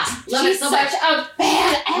God. She's such a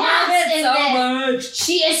badass in this. Much.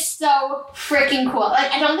 She is so freaking cool.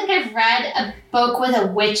 Like, I don't think I've read a book with a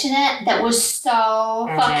witch in it that was so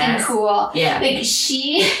fucking cool. Yeah. Like,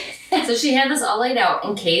 she... So she had this all laid out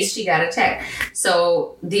in case she got attacked.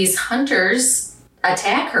 So these hunters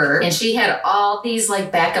attack her. And she had all these,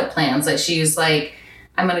 backup plans. Like, she was like...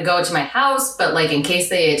 I'm going to go to my house, but in case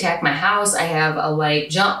they attack my house, I have a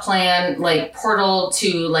jump plan, portal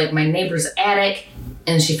to my neighbor's attic.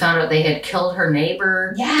 And she found out they had killed her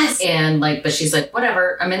neighbor. Yes. And but she's like,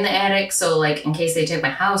 whatever, I'm in the attic. So in case they take my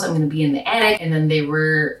house, I'm going to be in the attic. And then they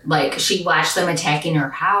were she watched them attacking her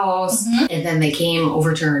house. Mm-hmm. And then they came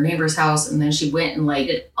over to her neighbor's house. And then she went and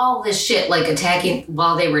did all this shit, attacking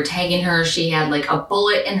while they were attacking her. She had a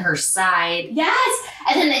bullet in her side. Yes.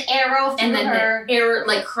 And then the arrow through her. The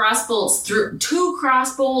arrow, crossbolts through 2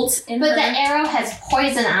 crossbolts in her. But the arrow has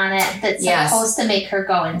poison on it that's supposed to make her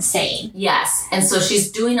go insane. Yes. And so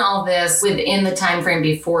she's doing all this within the time frame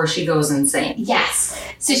before she goes insane. Yes.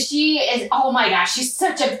 So she is, oh my gosh, she's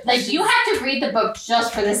such a, you have to read the book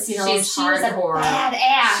just for this scene. She's she was a hardcore.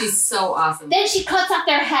 badass. She's so awesome. Then she cuts off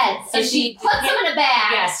their heads. And she puts them in a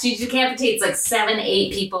bag. Yes, she decapitates 7,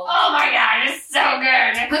 8 people. Oh my God, it's so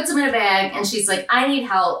good. Puts them in a bag and she's like, I need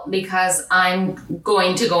help because I'm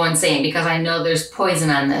going to go insane because I know there's poison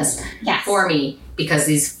on this for me because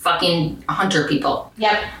these fucking hunter people.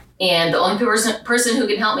 Yep. And the only person who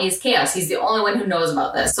can help me is Chaos. He's the only one who knows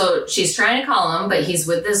about this. So she's trying to call him, but he's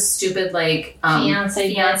with this stupid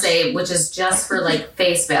fiance, which is just for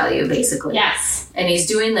face value, basically. Yes. And he's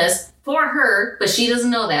doing this for her, but she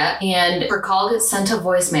doesn't know that. And her call gets sent to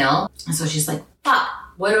voicemail. And so she's like, fuck,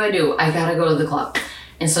 what do? I gotta go to the club.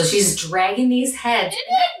 And so she's dragging these heads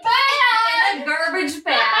in a garbage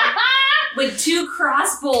bag with 2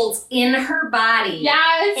 crossbolts in her body.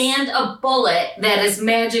 Yes. And a bullet that is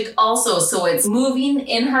magic also. So it's moving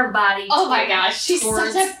in her body. Oh my gosh. She's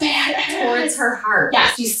such a badass. Towards her heart.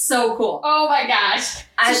 Yeah. She's so cool. Oh my gosh.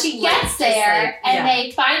 So she gets there and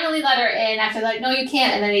they finally let her in after no, you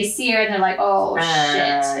can't. And then they see her and they're like, oh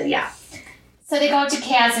shit. Yeah. So they go to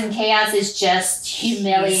Chaos, and Chaos is just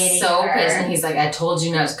humiliating He's so her. pissed, and he's like, I told you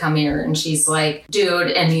not to come here. And she's like, dude.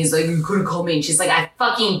 And he's like, you could have called me. And she's like, I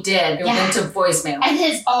fucking did. It went to voicemail.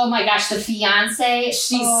 And oh my gosh, the fiance.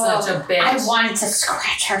 She's such a bitch. I wanted to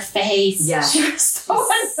scratch her face. Yeah. She was so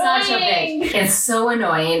annoying. Such a bitch. And so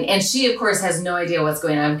annoying. And she, of course, has no idea what's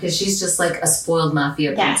going on because she's just a spoiled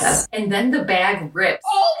mafia princess. And then the bag rips.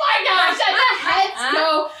 Oh my gosh, and the heads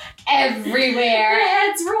go everywhere. The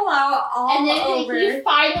heads roll out all and then over. He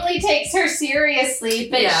finally takes her seriously,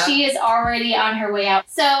 but she is already on her way out.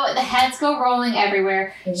 So the heads go rolling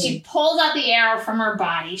everywhere. Mm-hmm. She pulls out the arrow from her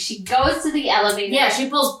body. She goes to the elevator. Yeah, she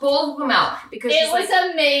pulls both of them out because it was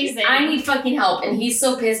amazing. I need fucking help. And he's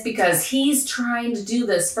so pissed because he's trying to do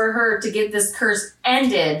this for her to get this curse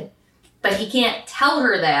ended. But he can't tell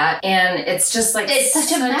her that, and it's just it's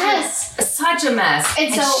such a mess. Such a mess.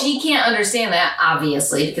 And so she can't understand that,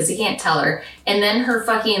 obviously, because he can't tell her. And then her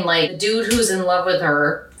fucking, the dude who's in love with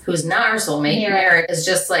her who's not her soulmate, Merrick, is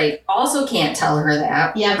just like, also can't tell her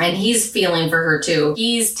that. Yep. And he's feeling for her too.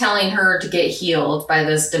 He's telling her to get healed by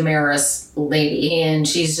this Damaris lady. And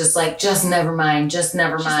she's just like, just never mind. Just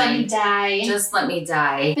never mind. Just let me die. Just let me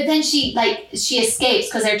die. But then she escapes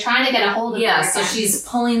because they're trying to get a hold of her. Yeah, so she's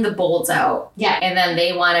pulling the bolts out. Yeah. And then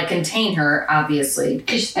they want to contain her, obviously.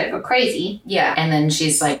 Because she's going to go crazy. Yeah. And then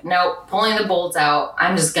she's like, nope, pulling the bolts out.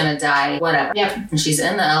 I'm just going to die. Whatever. Yep. And she's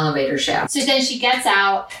in the elevator shaft. So then she gets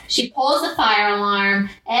out. She pulls the fire alarm.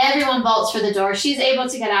 Everyone bolts for the door. She's able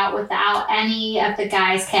to get out without any of the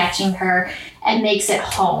guys catching her and makes it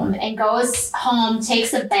home and goes home,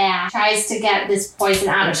 takes a bath, tries to get this poison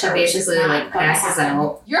out of her. Basically, like, passes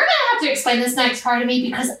out. You're going to have to explain this next part to me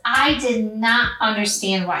because I did not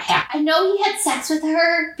understand what happened. I know he had sex with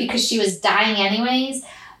her because she was dying anyways,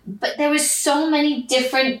 but there was so many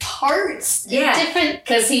different parts. Yeah,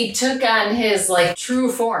 because he took on his, like,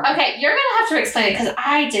 true form. Okay, you're going to have to explain it because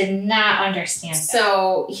I did not understand it.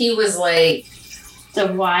 So he was like... The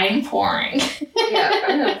wine pouring. Yeah,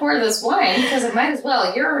 I'm going to pour this wine because I might as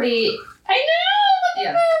well. You're already... I know! Look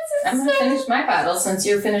at this. I'm going to finish my bottle since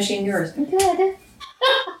you're finishing yours. Good.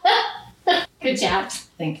 Good job.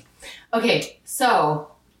 Thank you. Okay,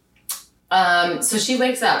 so she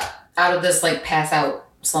wakes up out of this, like, pass-out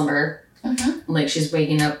slumber. Mm-hmm. Like, she's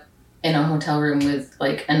waking up in a hotel room with,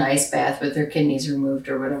 like, an ice bath with her kidneys removed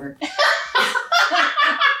or whatever.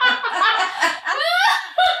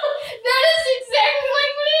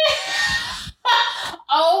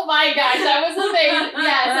 Oh my gosh, that was amazing.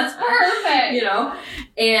 Yes, it's perfect. You know?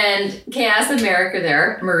 And Khaos and Merrick are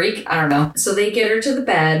there. Marique, I don't know. So they get her to the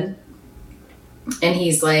bed. And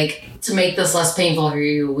he's like, to make this less painful for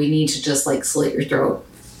you, we need to just, like, slit your throat.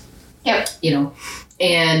 Yep. You know?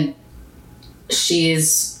 And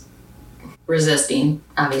she's resisting,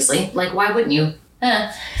 obviously. Like, why wouldn't you?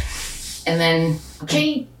 And then...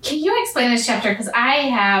 Okay. Can you explain this chapter? Because I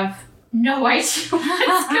have... no idea what's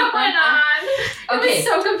going on. Okay. It was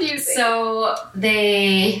so confusing. So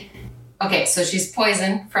so she's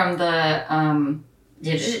poisoned from the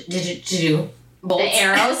bolts. The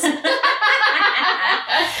arrows.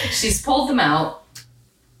 She's pulled them out.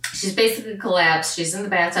 She's basically collapsed. She's in the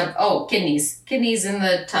bathtub. Oh, kidneys in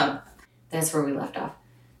the tub. That's where we left off.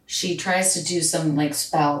 She tries to do some, like,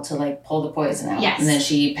 spell to, like, pull the poison out. Yes. And then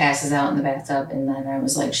she passes out in the bathtub. And then I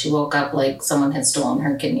was like, she woke up like someone had stolen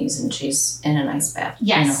her kidneys and she's in an ice bath.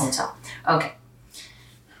 Yes. In a hotel. Okay.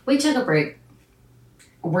 We took a break.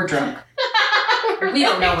 We're drunk. We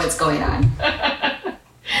don't know what's going on.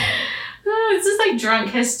 It's just like drunk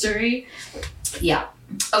history. Yeah.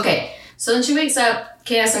 Okay. So then she wakes up.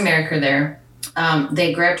 Khaos and Merrick are there.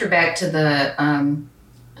 They grabbed her back to the...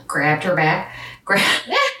 took her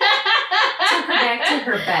back to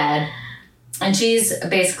her bed, and she's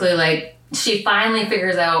basically like, she finally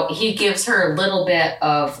figures out, he gives her a little bit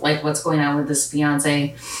of, like, what's going on with this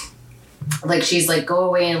fiance. Like, she's like, go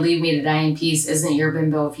away and leave me to die in peace. Isn't your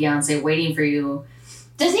bimbo fiance waiting for you?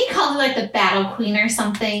 Does he call her, like, the battle queen or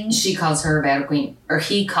something? She calls her a battle queen, or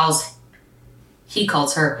he calls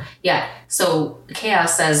her. Yeah. So Khaos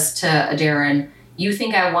says to Aderyn, you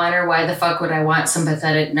think I want her? Why the fuck would I want some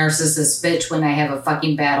pathetic narcissist bitch when I have a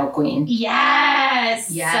fucking battle queen?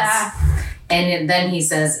 Yes. Yes. And then he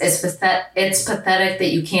says, it's pathetic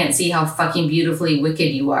that you can't see how fucking beautifully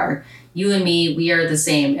wicked you are. You and me, we are the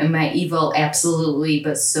same. Am I evil? Absolutely,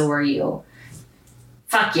 but so are you.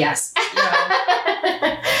 Fuck yes. You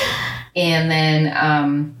know? And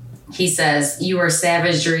then he says, you are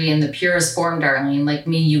savagery in the purest form, darling. Like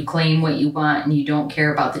me, you claim what you want and you don't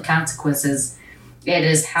care about the consequences. It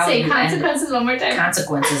is how say you consequences one more time.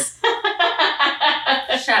 Consequences.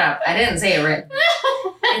 Shut up. I didn't say it right.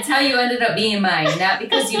 It's how you ended up being mine. Not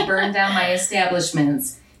because you burned down my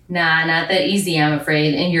establishments. Nah, not that easy, I'm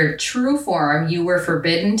afraid. In your true form, you were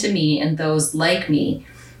forbidden to me and those like me.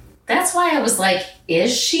 That's why I was like,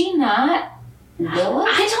 is she not Lilith?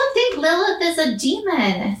 I don't think Lilith is a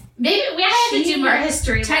demon. Maybe we have to do more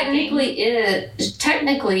history. Technically,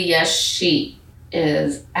 yes, she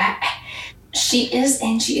is. She is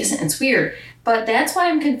and she isn't. It's weird. But that's why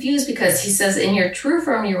I'm confused, because he says, in your true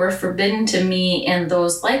form, you were forbidden to me and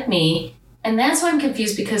those like me. And that's why I'm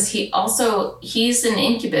confused, because he's an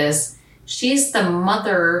incubus. She's the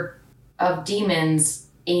mother of demons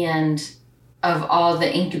and of all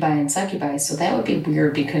the incubi and succubi. So that would be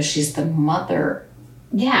weird, because she's the mother.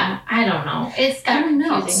 Yeah, I don't know. I don't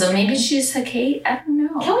know. So maybe she's Hecate? I don't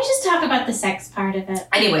know. Can we just talk about the sex part of it?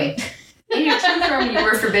 Anyway. In your true form, you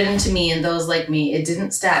were forbidden to me and those like me. It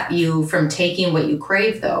didn't stop you from taking what you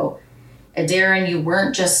crave, though. Aderyn, you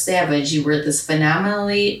weren't just savage. You were this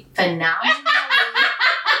phenomenally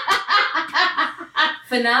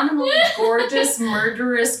phenomenally gorgeous,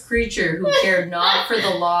 murderous creature who cared not for the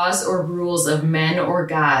laws or rules of men or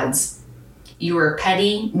gods. You were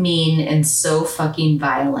petty, mean, and so fucking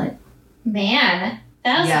violent. Man,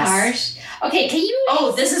 that was harsh. Okay, can you...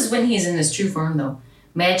 Oh, this is when he's in his true form, though.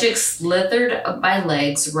 Magic slithered up my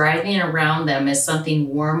legs, writhing around them as something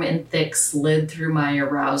warm and thick slid through my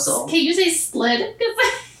arousal. Can you say slid?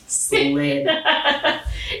 Slid.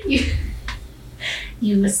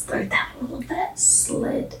 You whispered that a little bit.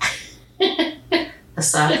 Slid. A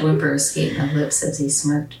soft whimper escaped my lips as he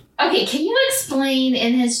smirked. Okay, can you explain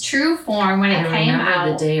in his true form when it came out? I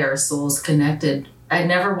remember the day our souls connected. I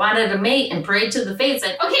never wanted a mate and prayed to the fates.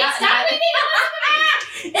 Okay, stop reading.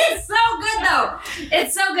 It's so good, though.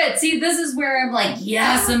 It's so good. See, this is where I'm like,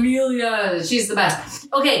 yes, Amelia. She's the best.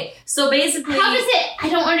 Okay, so basically... How does it... I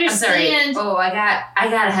don't understand. I'm sorry. Oh, I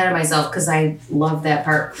got ahead of myself because I love that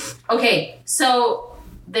part. Okay, so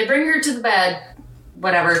they bring her to the bed.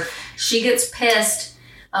 Whatever. She gets pissed.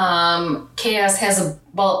 Chaos has a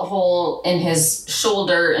bullet hole in his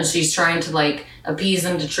shoulder and she's trying to, like, appease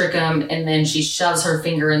him to trick him, and then she shoves her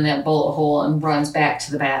finger in that bullet hole and runs back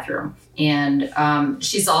to the bathroom. And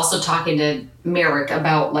she's also talking to Merrick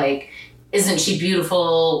about, like, isn't she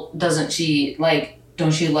beautiful? Doesn't she, like,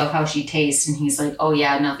 don't you love how she tastes? And he's like, oh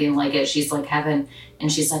yeah, nothing like it. She's like heaven.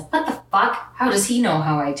 And she's like, what the fuck? How does he know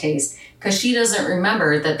how I taste? Because she doesn't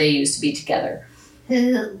remember that they used to be together.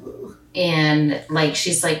 And, like,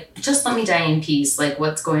 she's like, just let me die in peace. Like,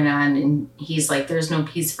 what's going on? And he's like, there's no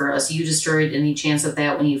peace for us. You destroyed any chance of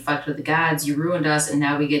that when you fucked with the gods. You ruined us, and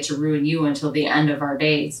now we get to ruin you until the end of our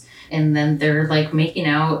days. And then they're, like, making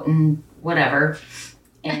out and whatever.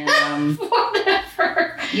 And,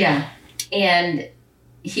 whatever. Yeah. And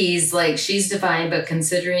he's like, she's divine, but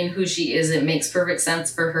considering who she is, it makes perfect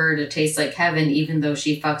sense for her to taste like heaven, even though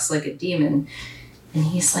she fucks like a demon. And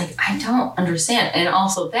he's like, I don't understand. And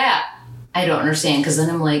also that, I don't understand, because then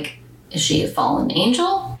I'm like, is she a fallen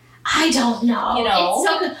angel? I don't know. You know, it's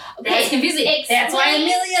so good. Okay, that's confusing. That's why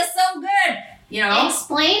Amelia's so good. You know,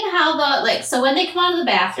 explain how the, like, so when they come out of the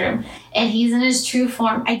bathroom and he's in his true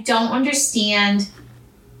form, I don't understand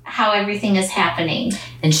how everything is happening.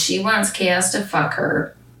 And she wants Chaos to fuck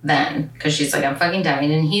her then, because she's like, I'm fucking dying.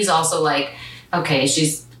 And he's also like, okay,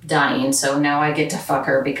 she's dying, so now I get to fuck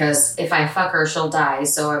her, because if I fuck her, she'll die,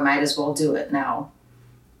 so I might as well do it now.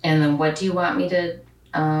 And then what do you want me to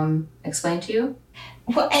explain to you?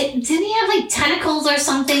 Well, didn't he have, like, tentacles or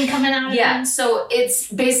something coming out of him? Yeah, so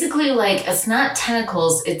it's basically like, it's not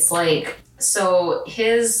tentacles, it's like, so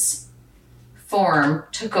his form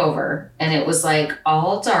took over, and it was like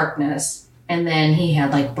all darkness, and then he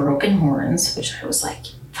had, like, broken horns, which I was like,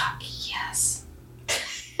 fuck yes.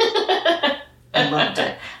 I loved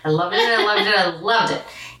it. I loved it. I loved it. I loved it.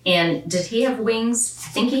 And did he have wings? I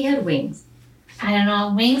think he had wings. I don't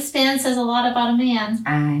know. Wingspan says a lot about a man.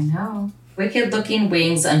 I know. Wicked looking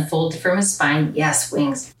wings unfolded from his spine. Yes,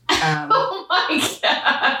 wings. Oh my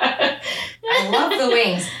god. I love the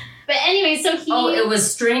wings. But anyway, so he... Oh, it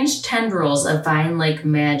was strange tendrils of vine-like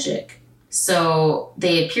magic. So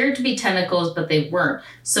they appeared to be tentacles, but they weren't.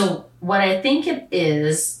 So what I think it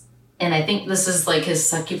is, and I think this is like his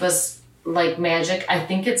succubus like magic, I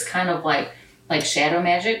think it's kind of like shadow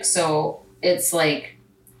magic. So it's like,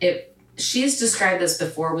 she's described this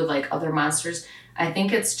before with like other monsters. I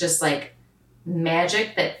think it's just like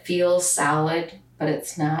magic that feels solid, but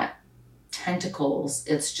it's not tentacles.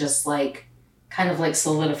 It's just like kind of like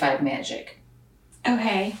solidified magic.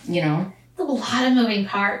 Okay. You know? A lot of moving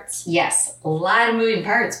parts. Yes, a lot of moving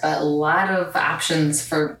parts, but a lot of options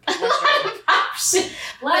for pleasure.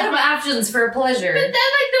 A lot of options for pleasure. But then,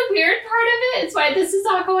 like, the weird part of it is why this is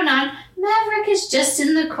all going on. Maverick is just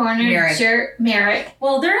in the corner. Merrick.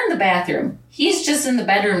 Well, they're in the bathroom. He's just in the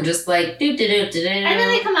bedroom, just like doop-de-doop-de-doo. And then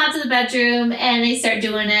they come out to the bedroom and they start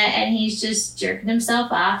doing it, and he's just jerking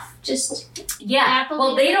himself off. Yeah.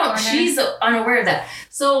 Well, they don't. She's unaware of that.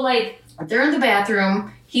 So, like, they're in the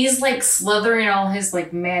bathroom. He's, like, slithering all his,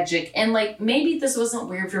 like, magic. And, like, maybe this wasn't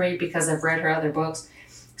weird for me because I've read her other books.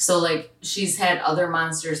 So, like, she's had other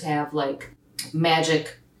monsters have, like,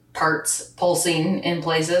 magic parts pulsing in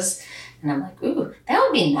places. And I'm like, ooh, that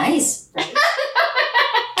would be nice, right?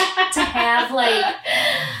 To have, like,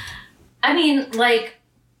 I mean, like,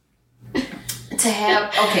 to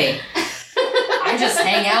have, okay, I just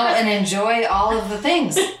hang out and enjoy all of the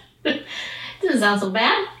things. Doesn't sound so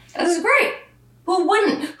bad. This is great. Who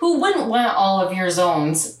wouldn't want all of your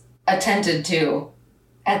zones attended to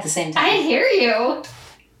at the same time? I hear you.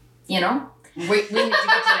 You know? We need to get to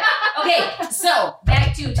that. Okay, so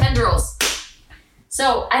back to tendrils.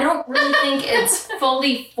 So I don't really think it's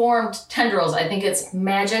fully formed tendrils. I think it's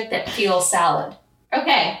magic that feels solid.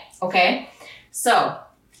 Okay? So,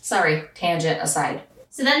 sorry, tangent aside.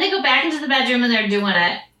 So then they go back into the bedroom and they're doing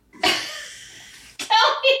it.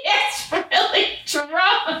 Kelly is really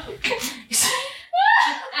drunk.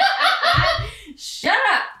 Shut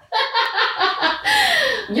up.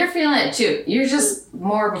 You're feeling it too. You're just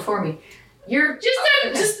more before me. You're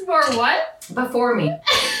just more what? Before me.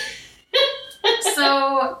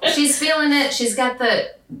 So she's feeling it. She's got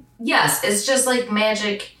yes, it's just like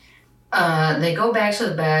magic. They go back to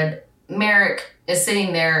the bed. Merrick is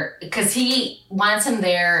sitting there because he wants him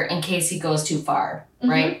there in case he goes too far,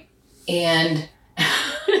 right? And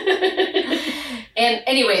and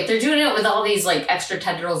anyway, they're doing it with all these like extra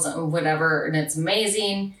tendrils and whatever, and it's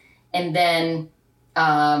amazing. And then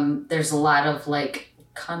there's a lot of like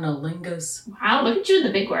cunnilingus. Wow, look at you with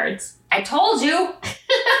the big words. I told you.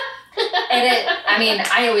 And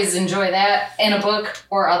I always enjoy that in a book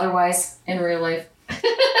or otherwise in real life.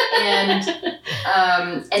 And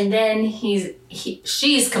then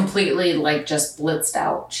she's completely like just blitzed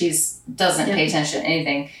out. She's doesn't pay attention to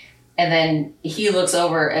anything. And then he looks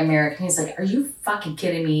over at Merrick and he's like, "Are you fucking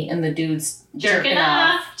kidding me?" And the dude's jerking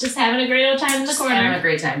off. Just having a great old time in the corner. Having a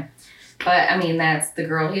great time. But that's the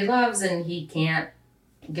girl he loves and he can't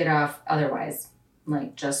get off otherwise.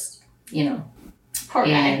 Like just, Poor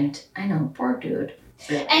guy. And I know, poor dude.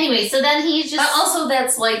 Really. Anyway, so then he's just... But also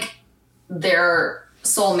that's like their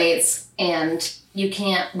soulmates and you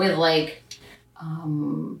can't with like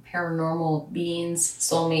paranormal beings,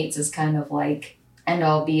 soulmates is kind of like end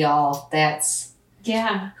all be all. That's...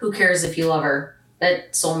 Yeah. Who cares if you love her?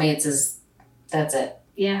 That soulmates that's it.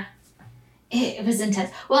 Yeah. It was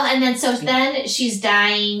intense. Well, and then then she's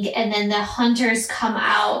dying and then the hunters come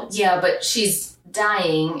out. Yeah, but she's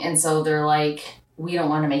dying and so they're like... We don't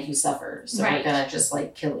want to make you suffer, so we're going to just,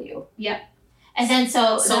 like, kill you. Yep. And then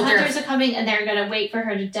so the hunters are coming, and they're going to wait for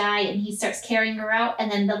her to die, and he starts carrying her out,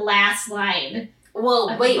 and then the last line.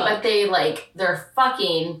 Well, wait, but they're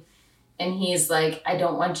fucking, and he's like, I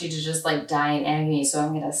don't want you to just, like, die in agony, so I'm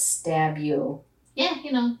going to stab you. Yeah,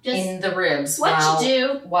 just... in the ribs. What you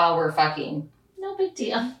do. While we're fucking. No big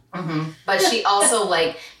deal. Mm-hmm. But she also,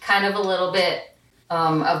 like, kind of a little bit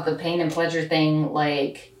of the pain and pleasure thing,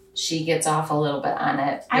 like... She gets off a little bit on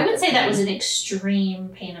it. I would say that was an extreme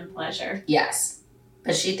pain and pleasure. Yes.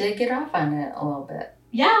 But she did get off on it a little bit.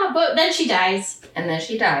 Yeah, but then she dies. And then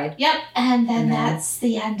she died. Yep. And then that's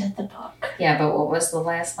the end of the book. Yeah, but what was the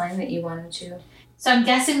last line that you wanted to? So I'm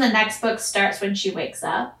guessing the next book starts when she wakes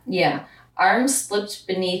up. Yeah. Arms slipped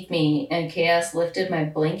beneath me and Chaos lifted my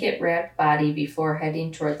blanket-wrapped body before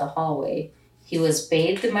heading toward the hallway. He was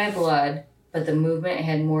bathed in my blood, but the movement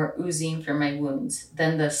had more oozing from my wounds.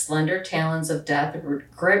 Then the slender talons of death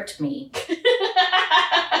gripped me.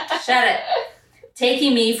 Shut it.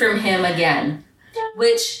 Taking me from him again.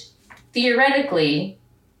 Which, theoretically,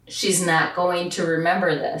 she's not going to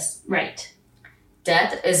remember this. Right.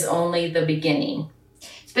 Death is only the beginning.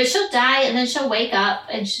 But she'll die and then she'll wake up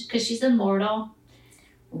because she's immortal.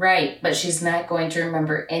 Right, but she's not going to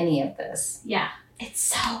remember any of this. Yeah.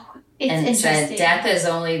 It's interesting. Said, death is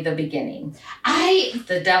only the beginning.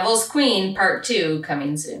 The Devil's Queen, Part 2,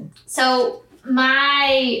 coming soon. So,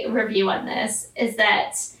 my review on this is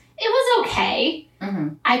that it was okay. Mm-hmm.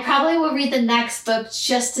 I probably will read the next book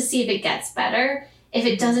just to see if it gets better. If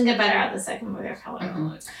it doesn't get better out the second book, I'll probably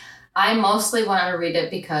look. I mostly want to read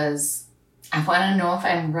it because I want to know if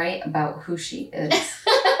I'm right about who she is.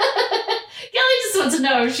 Kelly just wants to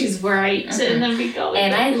know if she's right, and then we go.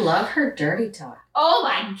 And I love her dirty talk. Oh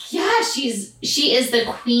my gosh, she is the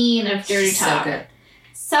queen of dirty talk. So good.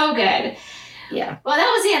 So good. Yeah. Well,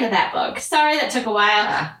 that was the end of that book. Sorry that took a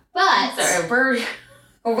while, but sorry,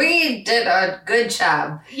 we did a good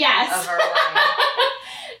job. Yes. Of our life.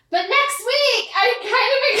 But next week, I'm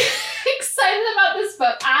kind of excited about this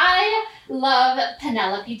book. I love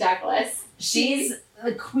Penelope Douglas. She's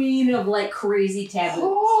the queen of like crazy taboos.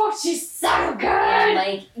 Oh, she's so good. And,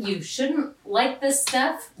 like, you shouldn't like this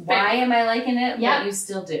stuff. Why am I liking it? Yep. But you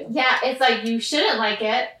still do. Yeah, it's like you shouldn't like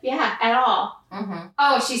it. Yeah, at all. Mm-hmm.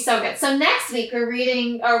 Oh, she's so good. So next week we're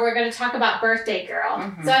going to talk about Birthday Girl.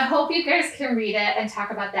 Mm-hmm. So I hope you guys can read it and talk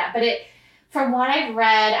about that. But from what I've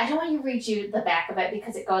read, I don't want to read you the back of it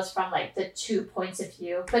because it goes from like the 2 points of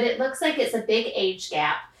view. But it looks like it's a big age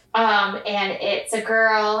gap. And it's a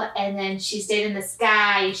girl, and then she's dating this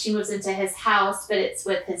guy. She moves into his house, but it's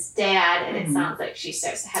with his dad, and it sounds like she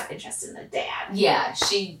starts to have interest in the dad. Yeah,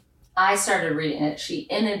 I started reading it. She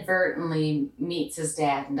inadvertently meets his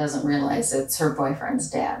dad and doesn't realize it's her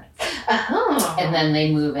boyfriend's dad. Oh. And then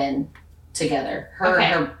they move in together.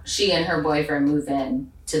 She and her boyfriend move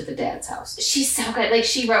in to the dad's house. She's so good. Like,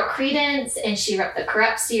 she wrote Credence, and she wrote the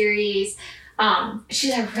Corrupt series.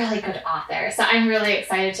 She's a really good author. So I'm really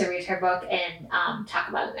excited to read her book and talk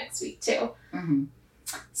about it next week too. Mm-hmm.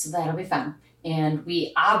 So that'll be fun. And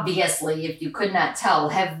we obviously, if you could not tell,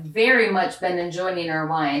 have very much been enjoying our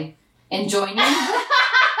wine. Enjoying our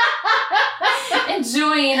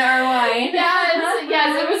wine.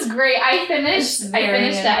 Yes, it was great. I finished it,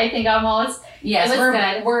 I think, almost. Yes, it was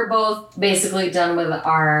good. We're both basically done with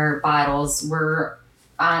our bottles. We're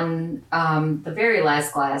on the very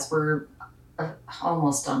last glass. We're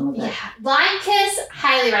almost done with it. Yeah. Blind Kiss,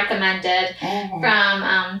 highly recommended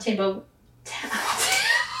from Timbo.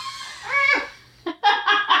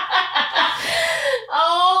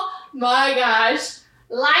 Oh my gosh.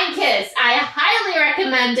 Blind Kiss, I highly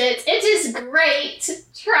recommend it. It is great.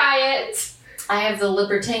 Try it. I have the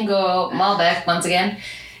Libertango Malbec once again,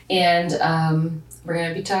 and we're going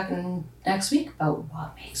to be talking next week about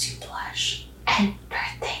what makes you blush. And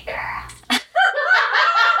Birthday Girl.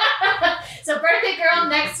 So Birthday Girl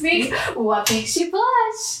next week, what makes you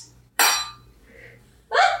blush?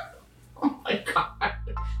 Oh my God.